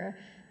insecure.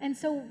 And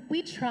so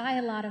we try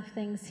a lot of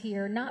things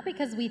here, not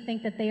because we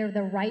think that they are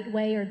the right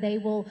way or they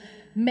will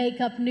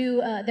make up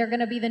they're going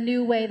to be the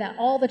new way that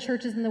all the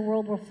churches in the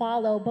world will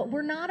follow, but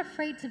we're not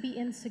afraid to be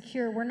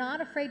insecure. We're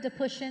not afraid to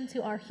push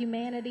into our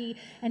humanity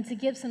and to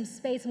give some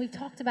space. And we've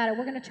talked about it.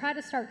 We're going to try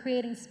to start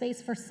creating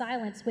space for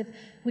silence,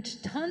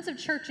 which tons of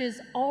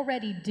churches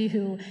already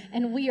do,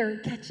 and we are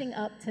catching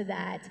up to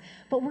that.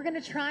 But we're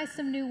going to try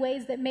some new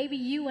ways that maybe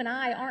you and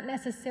I aren't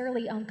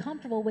necessarily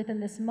uncomfortable with in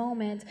this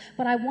moment,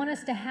 but I want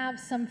us to have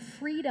some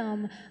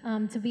freedom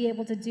to be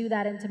able to do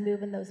that and to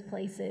move in those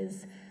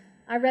places.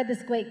 I read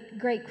this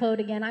great quote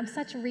again. I'm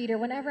such a reader.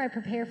 Whenever I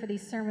prepare for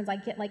these sermons, I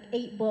get like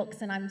 8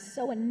 books, and I'm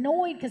so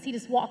annoyed because he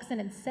just walks in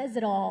and says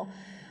it all.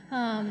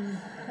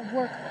 I've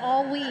worked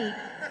all week.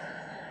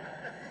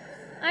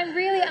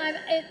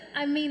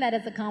 I mean that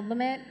as a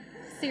compliment.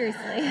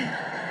 Seriously.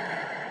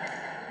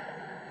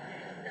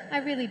 I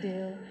really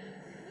do.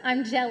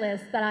 I'm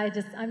jealous that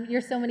you're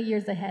so many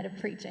years ahead of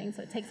preaching,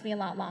 so it takes me a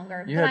lot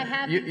longer. You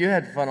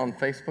had fun on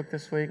Facebook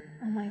this week?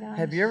 Oh my gosh.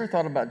 Have you ever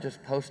thought about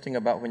just posting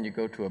about when you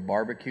go to a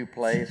barbecue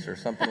place or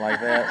something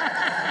like that?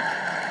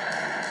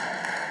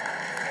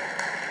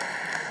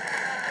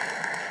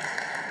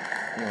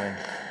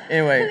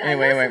 Anyway.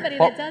 Somebody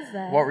that does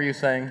that. What were you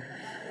saying?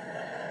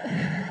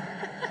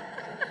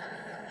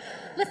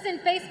 Listen,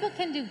 Facebook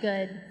can do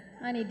good.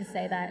 I need to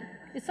say that.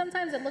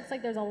 Sometimes it looks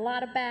like there's a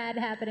lot of bad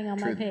happening on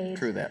my page.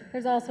 True that.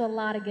 There's also a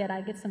lot of good.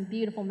 I get some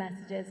beautiful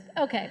messages.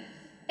 Okay.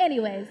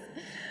 Anyways,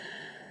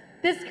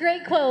 this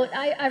great quote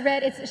I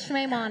read, it's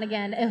Shimon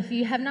again. If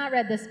you have not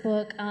read this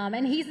book,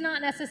 and he's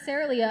not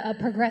necessarily a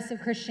progressive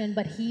Christian,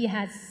 but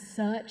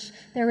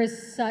there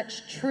is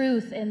such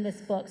truth in this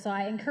book. So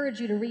I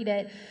encourage you to read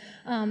it.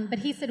 But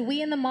he said,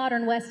 we in the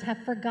modern West have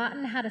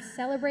forgotten how to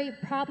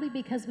celebrate, probably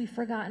because we've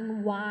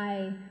forgotten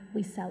why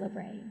we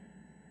celebrate.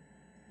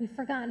 We've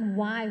forgotten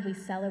why we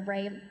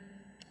celebrate.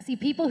 See,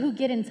 people who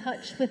get in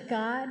touch with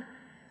God,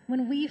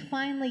 when we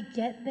finally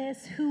get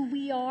this, who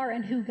we are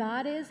and who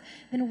God is,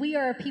 then we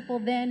are a people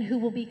then who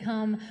will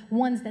become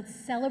ones that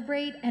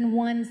celebrate and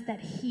ones that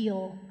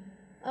heal.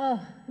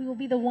 Oh, we will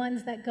be the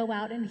ones that go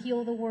out and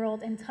heal the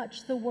world and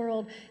touch the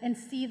world and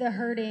see the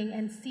hurting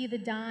and see the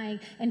dying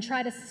and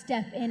try to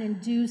step in and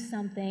do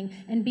something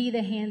and be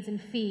the hands and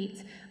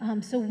feet.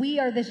 So we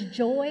are this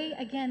joy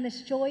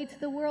to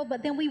the world,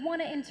 but then we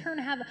want to in turn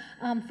have,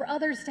 for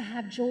others to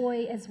have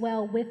joy as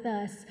well with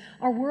us.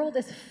 Our world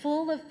is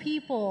full of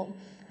people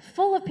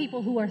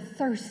who are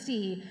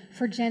thirsty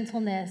for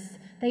gentleness.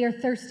 They are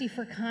thirsty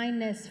for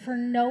kindness, for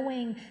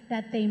knowing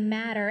that they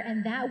matter,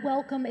 and that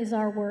welcome is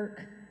our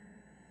work.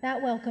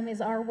 That welcome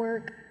is our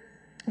work.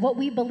 What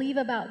we believe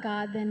about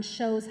God then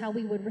shows how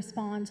we would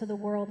respond to the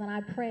world. And I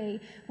pray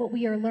what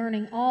we are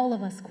learning, all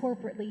of us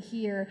corporately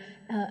here,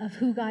 of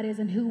who God is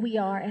and who we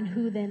are and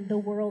who then the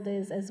world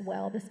is as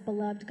well, this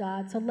beloved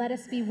God. So let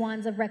us be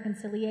ones of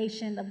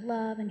reconciliation, of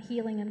love and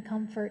healing and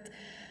comfort,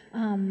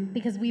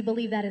 because we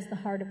believe that is the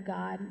heart of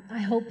God. I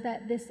hope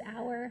that this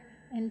hour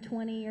and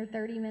 20 or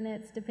 30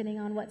 minutes, depending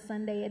on what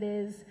Sunday it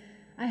is,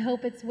 I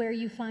hope it's where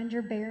you find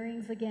your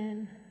bearings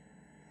again.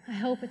 I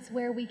hope it's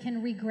where we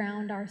can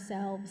reground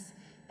ourselves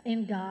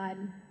in God.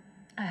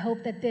 I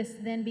hope that this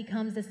then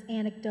becomes this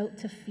antidote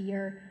to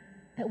fear,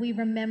 that we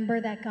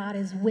remember that God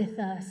is with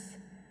us,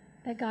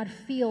 that God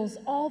feels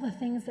all the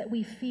things that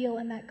we feel,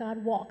 and that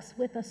God walks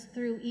with us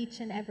through each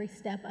and every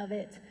step of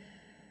it.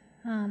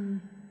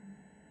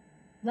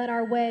 Let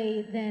our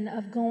way then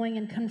of going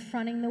and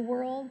confronting the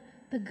world,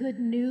 the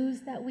good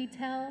news that we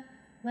tell,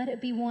 let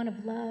it be one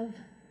of love.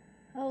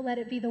 Oh, let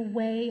it be the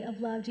way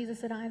of love.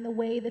 Jesus said, I am the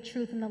way, the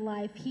truth, and the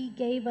life. He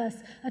gave us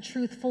a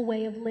truthful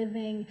way of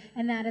living,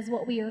 and that is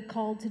what we are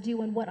called to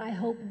do, and what I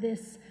hope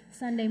this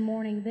Sunday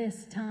morning,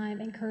 this time,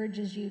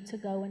 encourages you to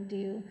go and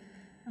do.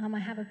 I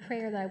have a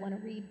prayer that I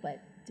want to read, but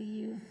do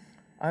you?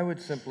 I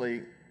would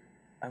simply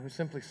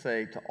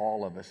say to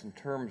all of us, in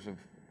terms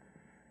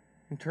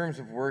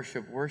of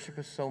worship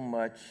is so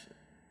much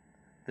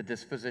the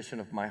disposition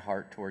of my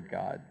heart toward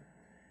God.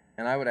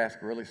 And I would ask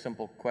a really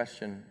simple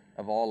question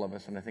of all of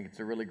us, and I think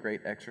it's a really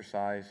great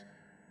exercise.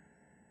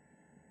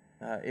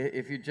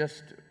 If you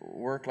just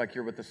work like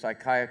you're with a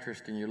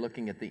psychiatrist and you're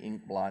looking at the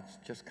ink blots,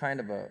 just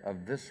kind of a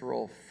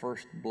visceral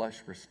first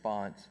blush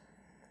response,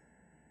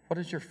 what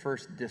is your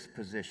first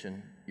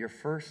disposition, your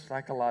first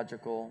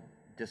psychological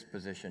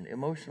disposition,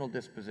 emotional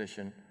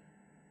disposition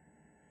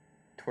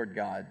toward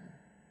God?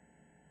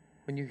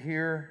 When you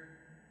hear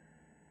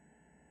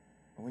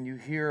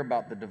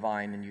about the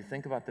divine and you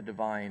think about the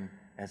divine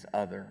as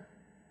other,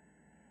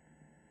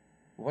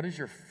 what is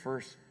your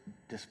first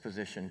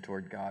disposition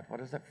toward God? What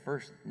is that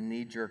first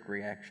knee-jerk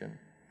reaction?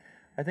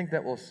 I think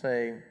that will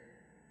tell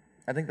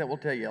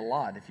you a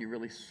lot if you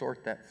really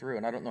sort that through.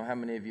 And I don't know how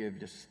many of you have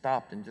just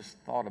stopped and just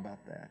thought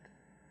about that.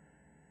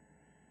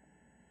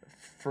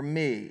 For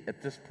me,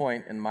 at this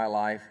point in my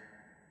life,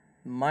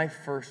 my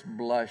first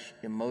blush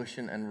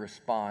emotion and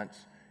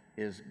response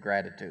is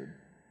gratitude.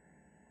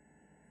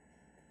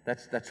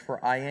 That's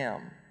where I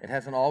am. It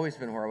hasn't always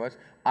been where I was.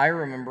 I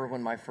remember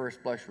when my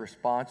first blush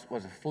response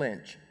was a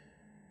flinch.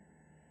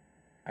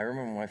 I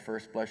remember when my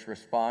first blush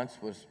response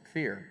was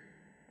fear.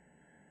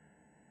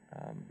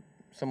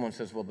 Someone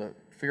says, well, the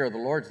fear of the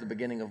Lord is the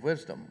beginning of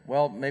wisdom.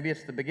 Well, maybe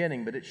it's the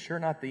beginning, but it's sure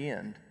not the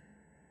end.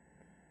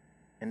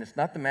 And it's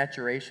not the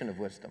maturation of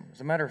wisdom.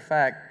 As a matter of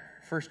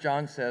fact, 1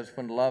 John says,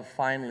 when love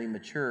finally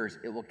matures,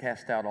 it will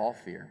cast out all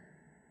fear.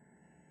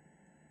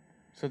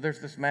 So there's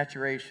this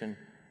maturation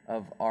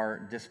of our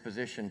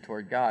disposition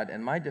toward God.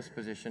 And my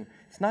disposition,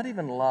 it's not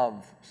even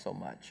love so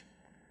much.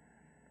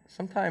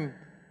 Sometimes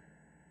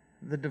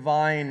the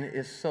divine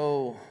is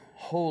so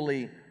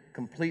wholly,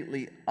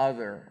 completely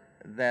other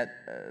that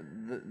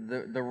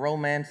the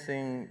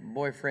romancing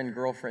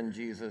boyfriend-girlfriend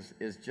Jesus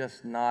is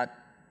just not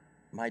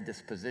my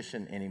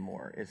disposition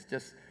anymore. It's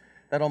just,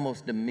 that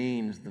almost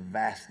demeans the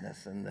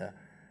vastness and the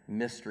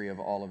mystery of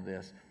all of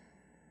this.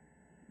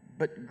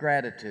 But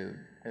gratitude,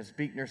 as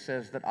Buechner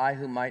says, that I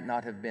who might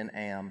not have been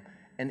am.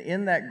 And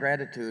in that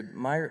gratitude,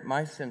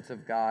 my sense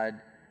of God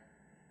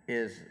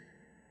is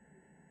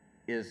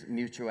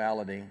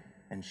mutuality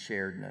and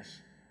sharedness.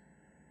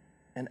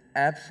 An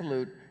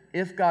absolute,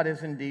 if God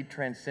is indeed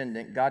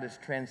transcendent, God is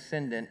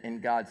transcendent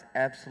in God's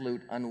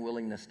absolute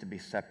unwillingness to be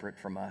separate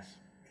from us.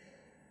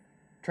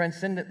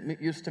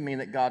 Transcendent used to mean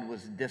that God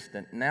was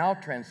distant. Now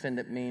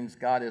transcendent means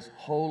God is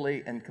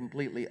wholly and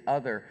completely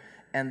other.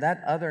 And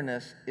that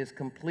otherness is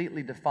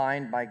completely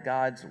defined by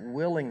God's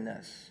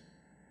willingness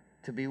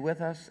to be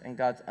with us and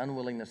God's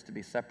unwillingness to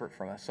be separate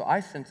from us. So I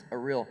sense a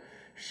real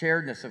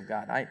sharedness of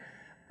God.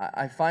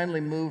 I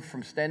finally moved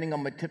from standing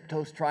on my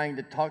tiptoes trying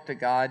to talk to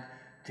God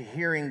to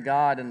hearing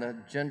God in a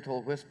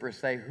gentle whisper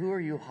say, "Who are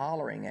you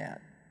hollering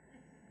at?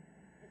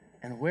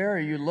 And where are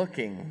you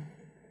looking?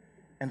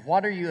 And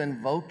what are you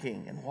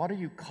invoking? And what are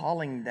you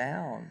calling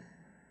down?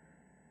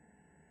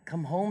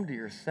 Come home to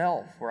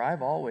yourself where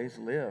I've always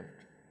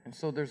lived." And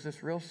so there's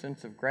this real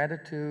sense of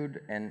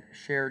gratitude and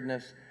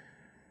sharedness.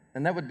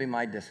 And that would be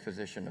my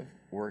disposition of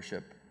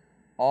worship: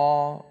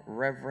 awe,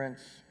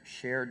 reverence,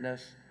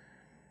 sharedness.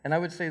 And I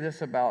would say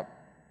this about,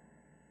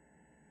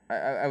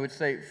 I would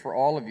say for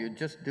all of you,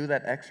 just do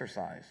that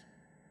exercise.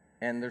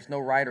 And there's no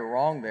right or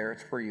wrong there,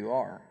 it's where you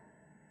are.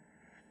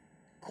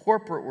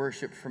 Corporate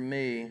worship for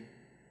me,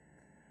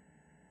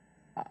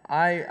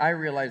 I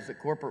realize that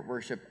corporate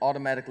worship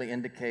automatically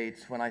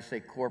indicates, when I say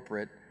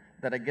corporate,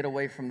 that I get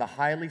away from the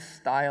highly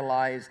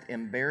stylized,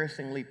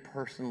 embarrassingly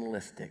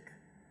personalistic.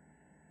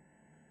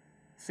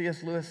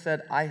 C.S. Lewis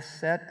said, "I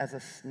sat as a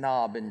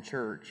snob in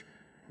church,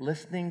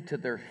 listening to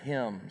their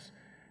hymns.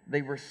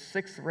 They were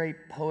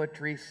sixth-rate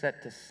poetry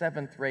set to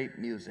seventh-rate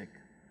music.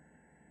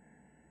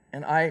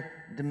 And I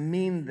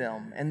demeaned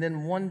them. And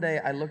then one day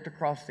I looked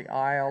across the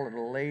aisle at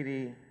a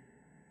lady,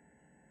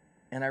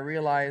 and I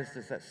realized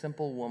as that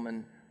simple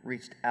woman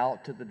reached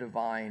out to the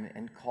divine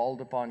and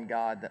called upon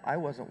God that I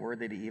wasn't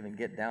worthy to even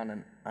get down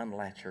and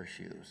unlatch her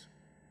shoes."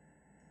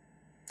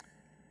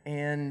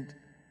 And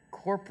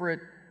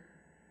corporate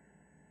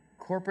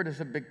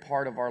is a big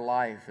part of our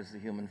life as the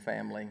human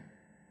family.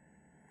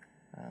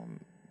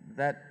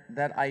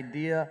 That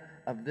idea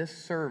of this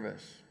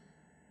service,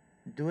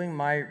 doing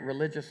my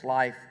religious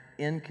life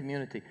in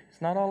community, it's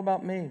not all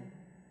about me.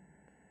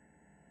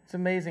 It's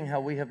amazing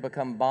how we have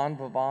become bon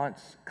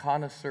vivants,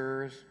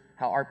 connoisseurs,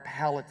 how our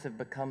palates have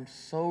become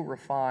so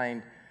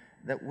refined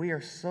that we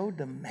are so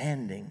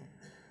demanding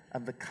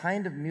of the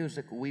kind of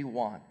music we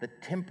want, the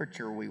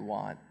temperature we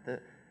want.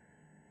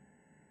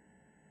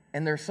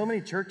 And there are so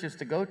many churches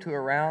to go to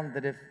around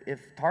that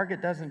if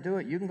Target doesn't do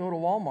it, you can go to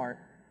Walmart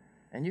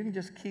and you can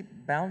just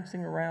keep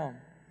bouncing around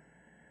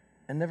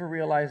and never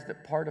realize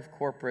that part of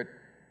corporate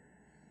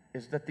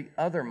is that the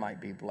other might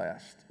be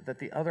blessed, that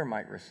the other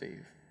might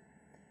receive.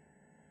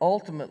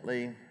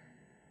 Ultimately,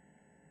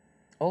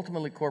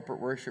 corporate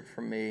worship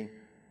for me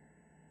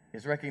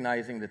is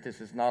recognizing that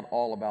this is not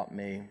all about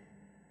me.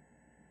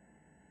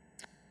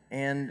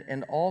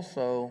 And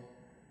also,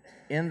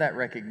 in that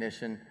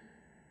recognition,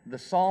 the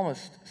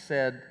psalmist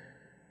said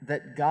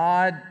that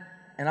God,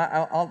 and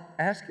I'll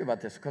ask you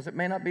about this because it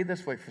may not be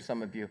this way for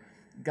some of you,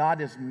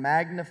 God is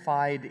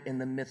magnified in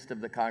the midst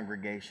of the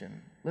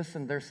congregation.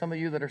 Listen, there's some of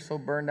you that are so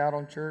burned out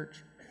on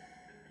church.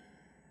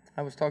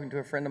 I was talking to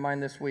a friend of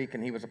mine this week,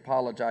 and he was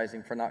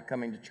apologizing for not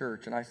coming to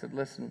church. And I said,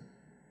 "Listen,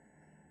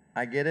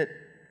 I get it.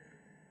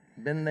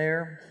 Been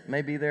there,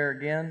 may be there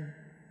again.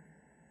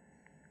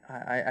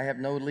 I have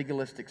no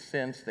legalistic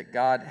sense that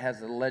God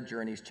has a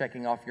ledger and he's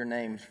checking off your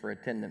names for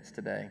attendance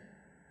today."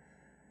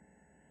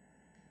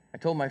 I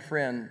told my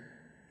friend,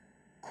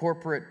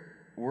 corporate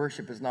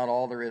worship is not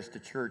all there is to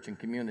church and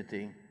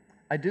community.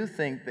 I do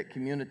think that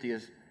community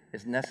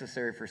is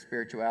necessary for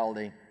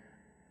spirituality.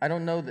 I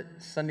don't know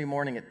that Sunday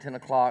morning at 10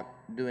 o'clock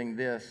doing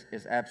this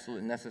is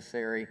absolutely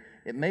necessary.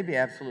 It may be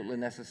absolutely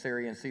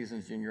necessary in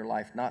seasons in your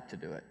life not to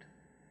do it.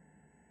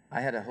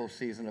 I had a whole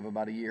season of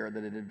about a year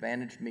that it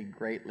advantaged me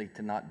greatly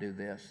to not do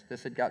this.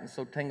 This had gotten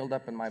so tangled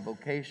up in my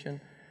vocation,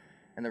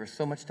 and there was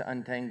so much to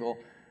untangle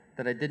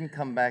that I didn't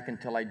come back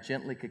until I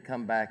gently could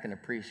come back and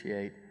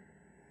appreciate.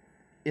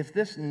 If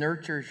this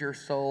nurtures your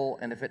soul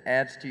and if it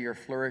adds to your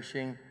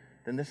flourishing,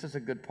 then this is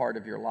a good part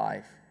of your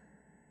life.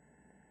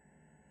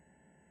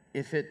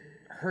 If it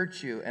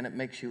hurts you and it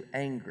makes you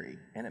angry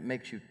and it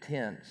makes you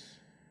tense,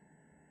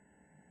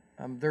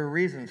 there are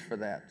reasons for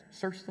that.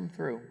 Search them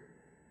through.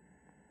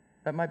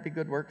 That might be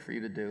good work for you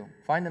to do.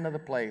 Find another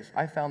place.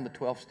 I found the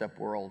 12-step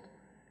world,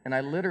 and I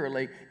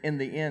literally, in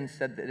the end,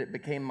 said that it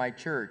became my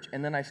church.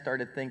 And then I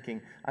started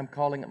thinking, I'm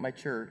calling it my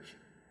church.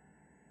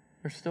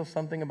 There's still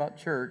something about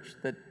church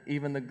that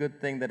even the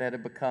good thing that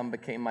had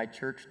became my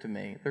church to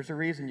me. There's a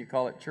reason you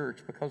call it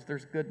church, because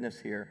there's goodness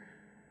here.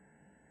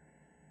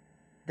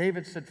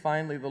 David said,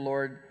 finally, the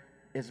Lord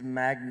is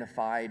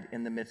magnified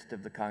in the midst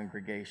of the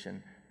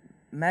congregation.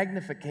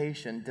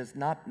 Magnification does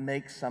not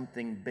make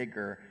something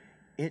bigger.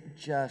 It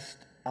just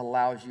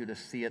allows you to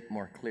see it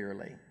more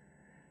clearly.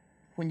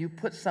 When you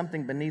put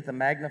something beneath a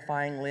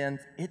magnifying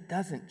lens, it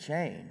doesn't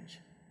change.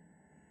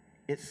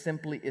 It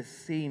simply is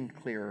seen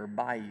clearer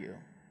by you.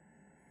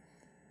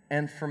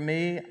 And for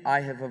me,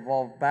 I have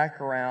evolved back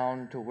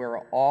around to where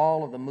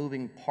all of the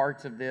moving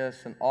parts of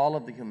this and all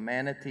of the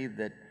humanity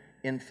that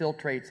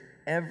infiltrates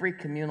every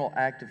communal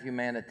act of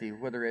humanity,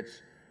 whether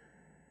it's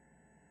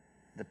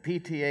the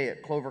PTA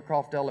at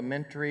Clovercroft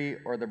Elementary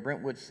or the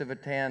Brentwood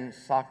Civitan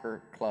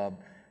Soccer Club,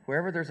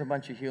 wherever there's a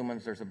bunch of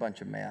humans, there's a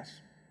bunch of mess.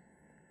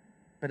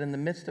 But in the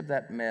midst of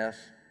that mess,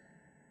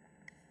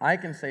 I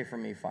can say for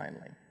me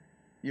finally,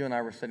 you and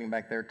I were sitting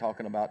back there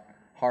talking about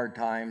hard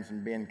times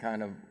and being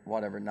kind of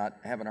whatever, not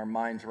having our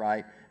minds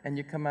right, and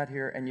you come out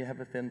here and you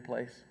have a thin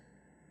place?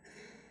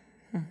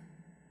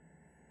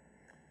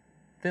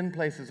 Thin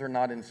places are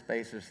not in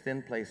spaces.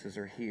 Thin places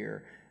are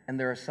here. And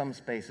there are some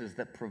spaces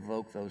that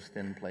provoke those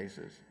thin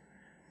places.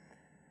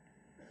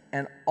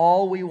 And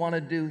all we want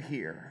to do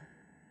here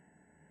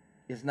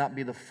is not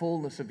be the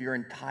fullness of your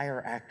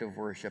entire act of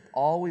worship.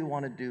 All we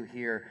want to do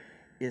here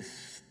is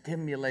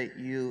stimulate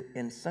you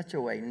in such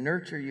a way,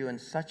 nurture you in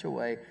such a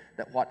way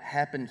that what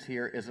happens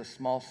here is a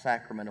small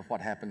sacrament of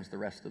what happens the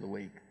rest of the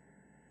week.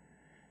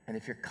 And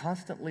if you're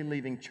constantly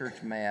leaving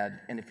church mad,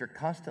 and if you're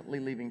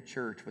constantly leaving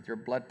church with your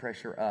blood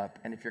pressure up,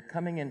 and if you're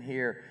coming in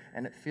here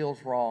and it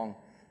feels wrong,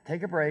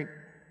 take a break,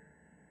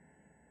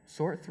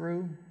 sort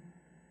through,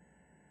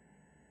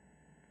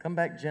 come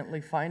back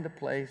gently, find a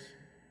place.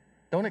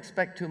 Don't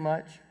expect too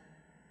much.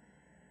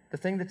 The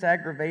thing that's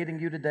aggravating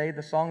you today,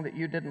 the song that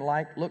you didn't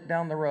like, look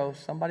down the row.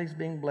 Somebody's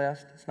being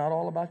blessed. It's not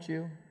all about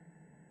you.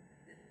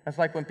 That's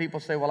like when people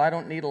say, well, I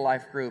don't need a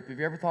life group. Have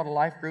you ever thought a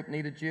life group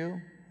needed you?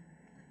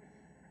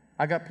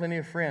 I got plenty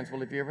of friends.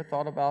 Well, have you ever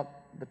thought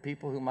about the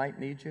people who might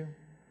need you?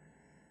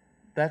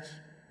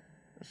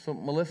 So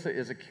Melissa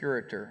is a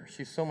curator.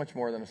 She's so much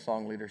more than a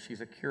song leader.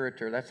 She's a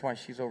curator. That's why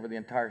she's over the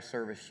entire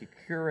service. She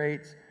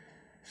curates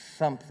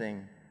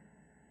something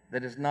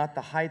that is not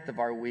the height of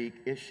our week.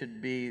 It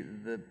should be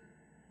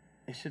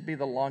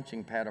the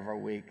launching pad of our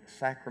week,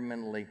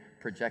 sacramentally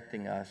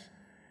projecting us.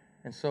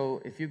 And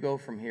so if you go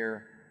from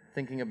here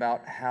thinking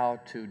about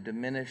how to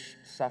diminish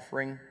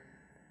suffering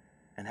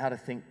and how to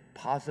think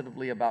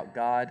positively about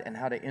God and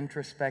how to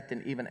introspect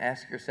and even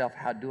ask yourself,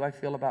 how do I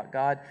feel about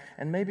God?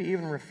 And maybe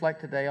even reflect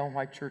today on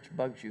why church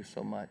bugs you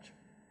so much.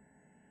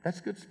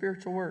 That's good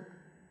spiritual work.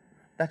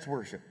 That's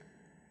worship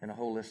in a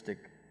holistic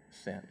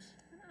sense.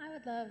 I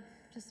would love,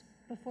 just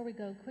before we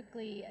go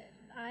quickly,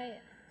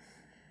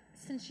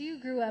 since you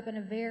grew up in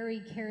a very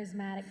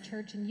charismatic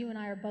church and you and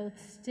I are both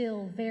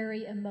still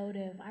very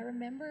emotive, I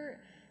remember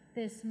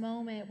this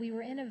moment. We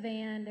were in a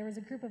van. There was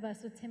a group of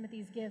us with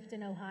Timothy's Gift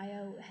in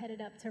Ohio headed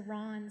up to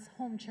Ron's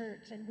home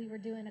church, and we were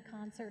doing a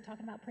concert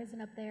talking about prison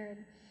up there,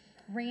 and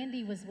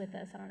Randy was with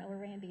us. I don't know where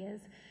Randy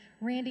is.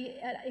 Randy,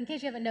 in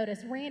case you haven't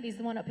noticed, Randy's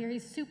the one up here.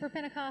 He's super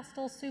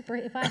Pentecostal,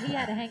 he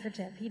had a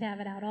handkerchief, he'd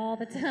have it out all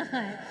the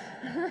time.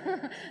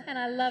 And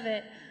I love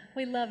it.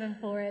 We love him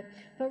for it.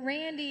 But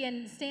Randy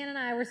and Stan and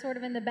I were sort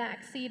of in the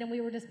back seat, and we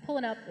were just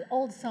pulling up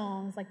old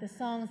songs, like the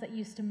songs that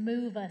used to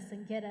move us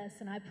and get us.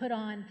 And I put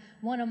on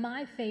one of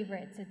my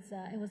favorites.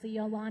 It was a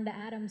Yolanda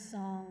Adams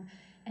song.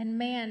 And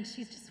man,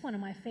 she's just one of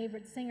my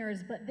favorite singers.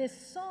 But this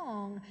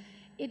song,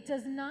 it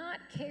does not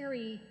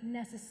carry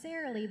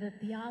necessarily the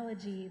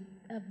theology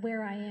of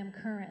where I am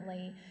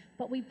currently.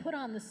 But we put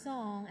on the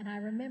song, and I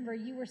remember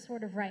you were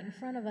sort of right in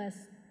front of us.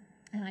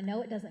 And I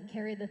know it doesn't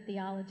carry the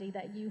theology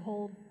that you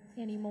hold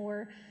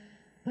anymore,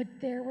 but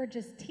there were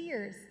just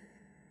tears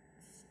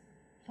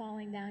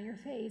falling down your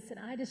face, and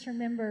I just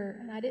remember,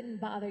 and I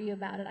didn't bother you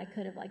about it. I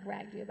could have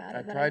ragged you about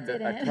it, but I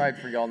didn't. I tried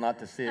for y'all not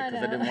to see it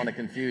because I didn't want to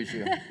confuse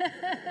you.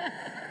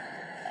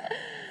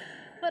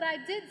 But I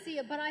did see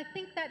it, but I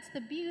think that's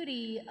the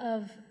beauty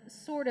of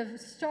sort of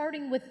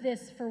starting with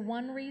this for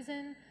one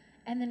reason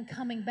and then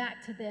coming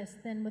back to this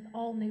then with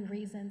all new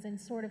reasons and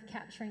sort of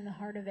capturing the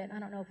heart of it. I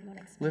don't know if you want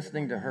to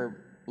explain.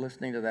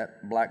 Listening to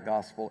that black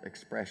gospel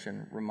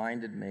expression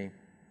reminded me,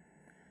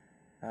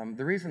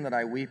 the reason that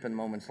I weep in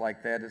moments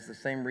like that is the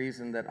same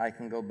reason that I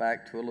can go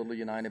back to a little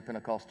United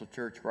Pentecostal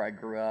church where I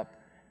grew up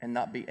and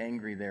not be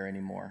angry there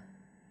anymore.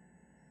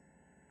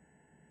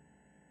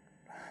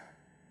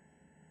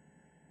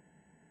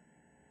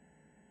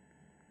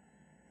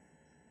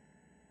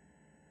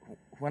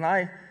 When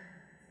I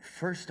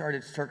first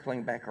started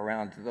circling back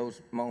around to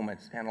those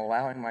moments and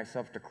allowing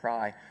myself to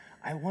cry,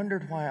 I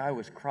wondered why I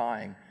was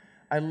crying.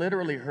 I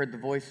literally heard the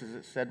voices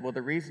that said, well,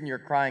 the reason you're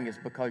crying is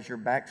because you're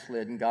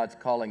backslid and God's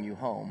calling you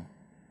home.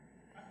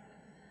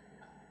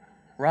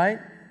 Right?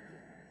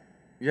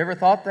 You ever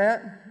thought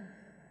that?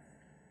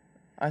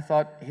 I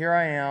thought, here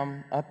I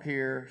am, up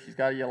here. She's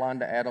got a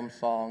Yolanda Adams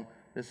song.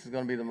 This is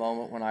going to be the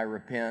moment when I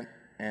repent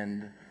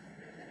and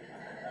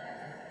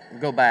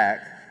go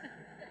back.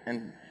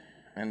 And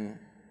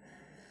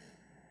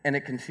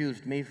it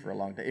confused me for a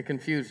long time. It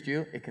confused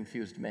you. It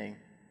confused me.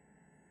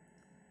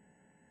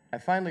 I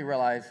finally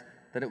realized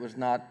that it was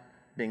not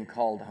being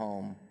called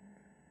home.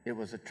 It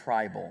was a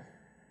tribal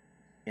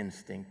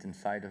instinct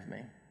inside of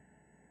me.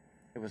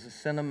 It was a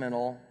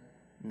sentimental,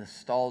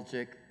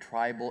 nostalgic,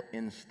 tribal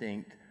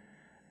instinct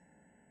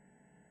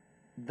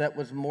that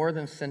was more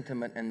than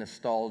sentiment and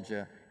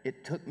nostalgia.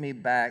 It took me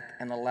back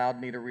and allowed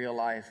me to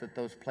realize that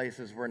those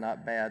places were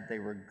not bad, they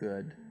were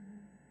good.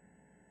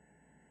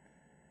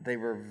 They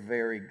were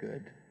very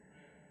good.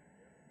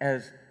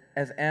 As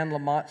Anne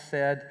Lamott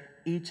said,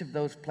 each of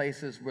those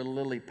places were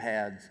lily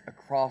pads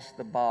across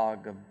the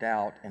bog of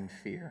doubt and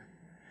fear.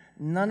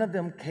 None of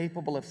them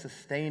capable of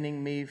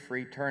sustaining me for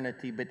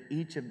eternity, but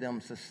each of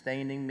them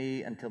sustaining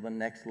me until the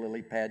next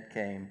lily pad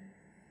came.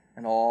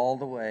 And all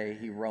the way,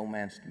 he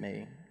romanced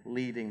me,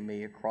 leading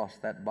me across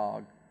that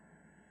bog.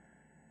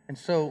 And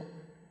so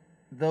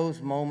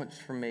those moments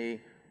for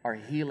me are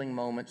healing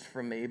moments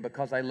for me,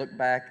 because I look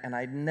back and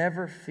I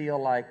never feel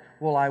like,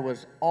 well, I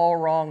was all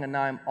wrong and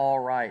now I'm all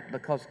right,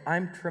 because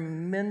I'm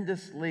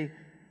tremendously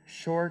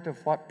short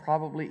of what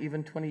probably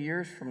even 20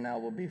 years from now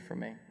will be for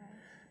me.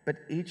 But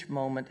each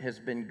moment has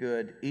been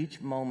good.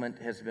 Each moment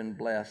has been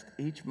blessed.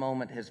 Each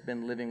moment has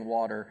been living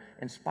water,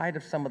 in spite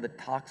of some of the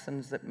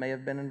toxins that may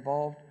have been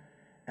involved.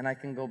 And I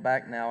can go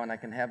back now and I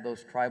can have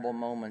those tribal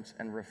moments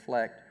and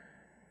reflect.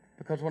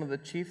 Because one of the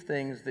chief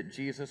things that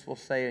Jesus will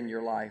say in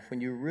your life, when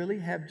you really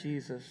have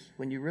Jesus,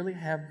 when you really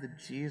have the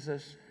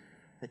Jesus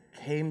that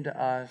came to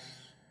us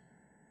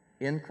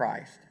in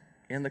Christ,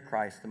 in the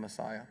Christ, the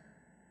Messiah,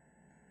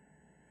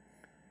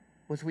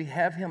 was we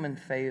have him in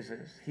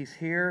phases. He's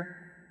here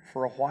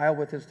for a while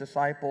with his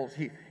disciples.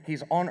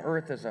 He's on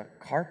earth as a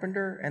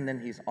carpenter, and then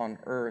he's on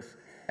earth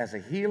as a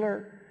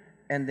healer,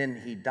 and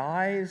then he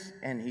dies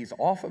and he's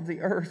off of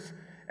the earth,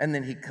 and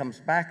then he comes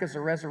back as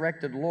a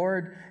resurrected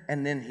Lord,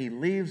 and then he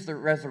leaves the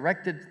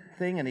resurrected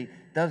thing and he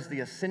does the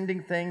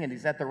ascending thing, and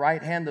he's at the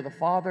right hand of the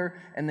Father,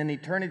 and then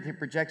eternity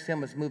projects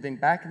him as moving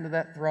back into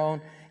that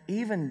throne.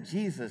 Even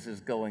Jesus is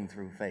going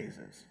through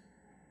phases.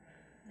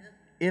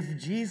 If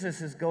Jesus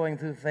is going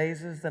through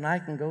phases, then I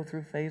can go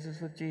through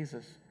phases with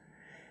Jesus.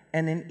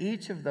 And in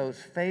each of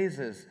those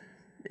phases,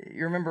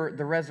 you remember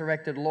the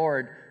resurrected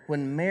Lord,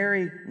 when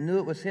Mary knew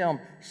it was him,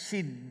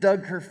 she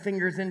dug her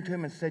fingers into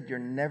him and said, "You're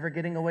never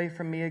getting away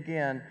from me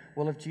again."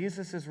 Well, if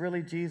Jesus is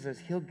really Jesus,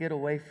 he'll get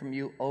away from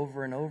you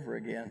over and over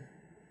again,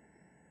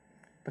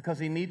 because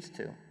he needs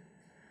to.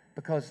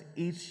 Because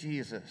each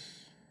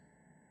Jesus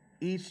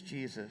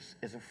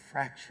is a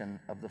fraction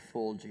of the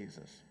full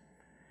Jesus.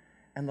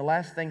 And the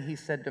last thing he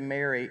said to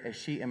Mary as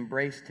she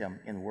embraced him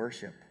in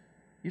worship,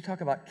 you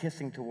talk about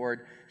kissing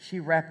toward, she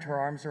wrapped her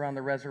arms around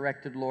the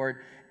resurrected Lord,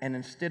 and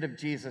instead of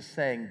Jesus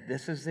saying,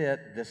 "This is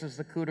it, this is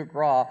the coup de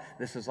grace,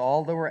 this is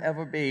all there will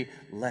ever be,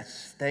 let's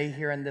stay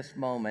here in this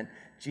moment,"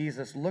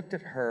 Jesus looked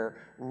at her,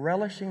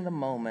 relishing the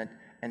moment,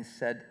 and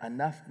said,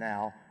 "Enough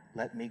now,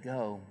 let me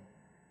go."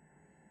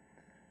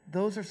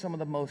 Those are some of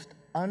the most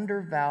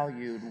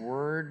undervalued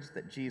words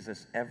that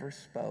Jesus ever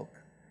spoke,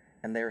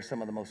 and they are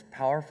some of the most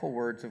powerful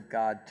words of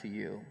God to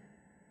you.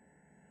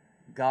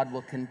 God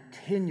will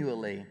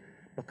continually,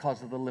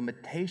 because of the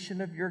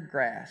limitation of your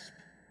grasp,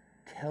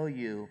 tell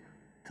you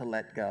to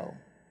let go.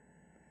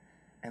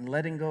 And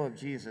letting go of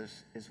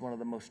Jesus is one of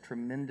the most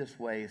tremendous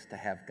ways to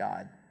have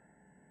God.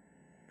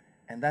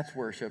 And that's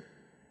worship.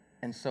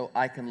 And so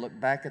I can look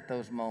back at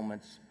those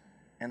moments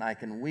and I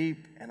can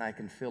weep and I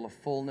can feel a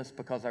fullness,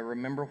 because I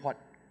remember what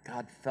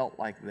God felt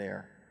like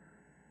there.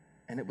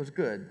 And it was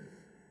good.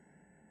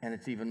 And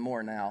it's even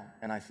more now.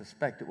 And I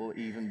suspect it will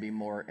even be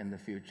more in the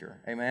future.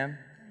 Amen?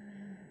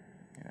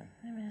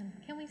 Amen.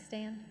 Can we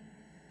stand?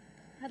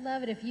 I'd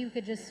love it if you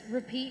could just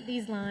repeat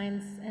these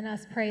lines and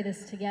us pray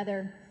this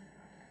together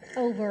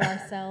over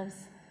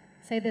ourselves.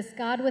 Say this: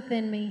 God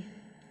within me.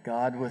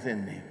 God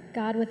within me.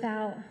 God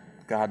without.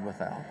 God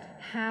without.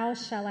 How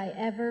shall I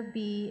ever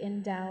be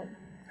in doubt?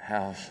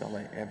 How shall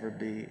I ever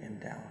be in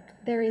doubt?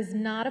 There is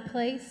not a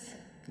place.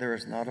 There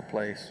is not a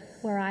place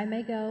Where I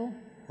may go.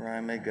 where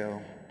I may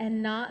go.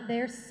 And not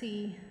there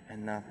see.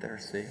 And not there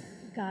see.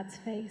 God's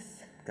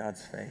face.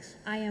 God's face.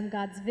 I am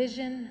God's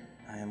vision.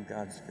 I am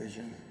God's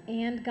vision.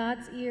 And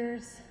God's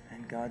ears.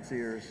 And God's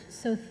ears.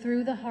 So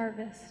through the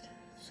harvest.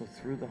 So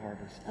through the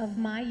harvest of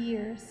my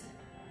years.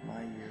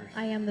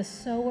 I am the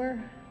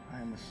sower. I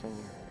am the sower.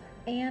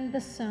 And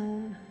the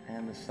sown.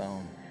 And the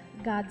sown.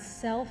 God's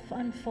self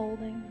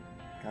unfolding.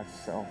 God's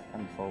self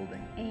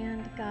unfolding.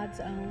 And God's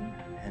own.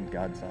 And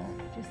God's own.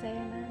 Would you say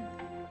amen?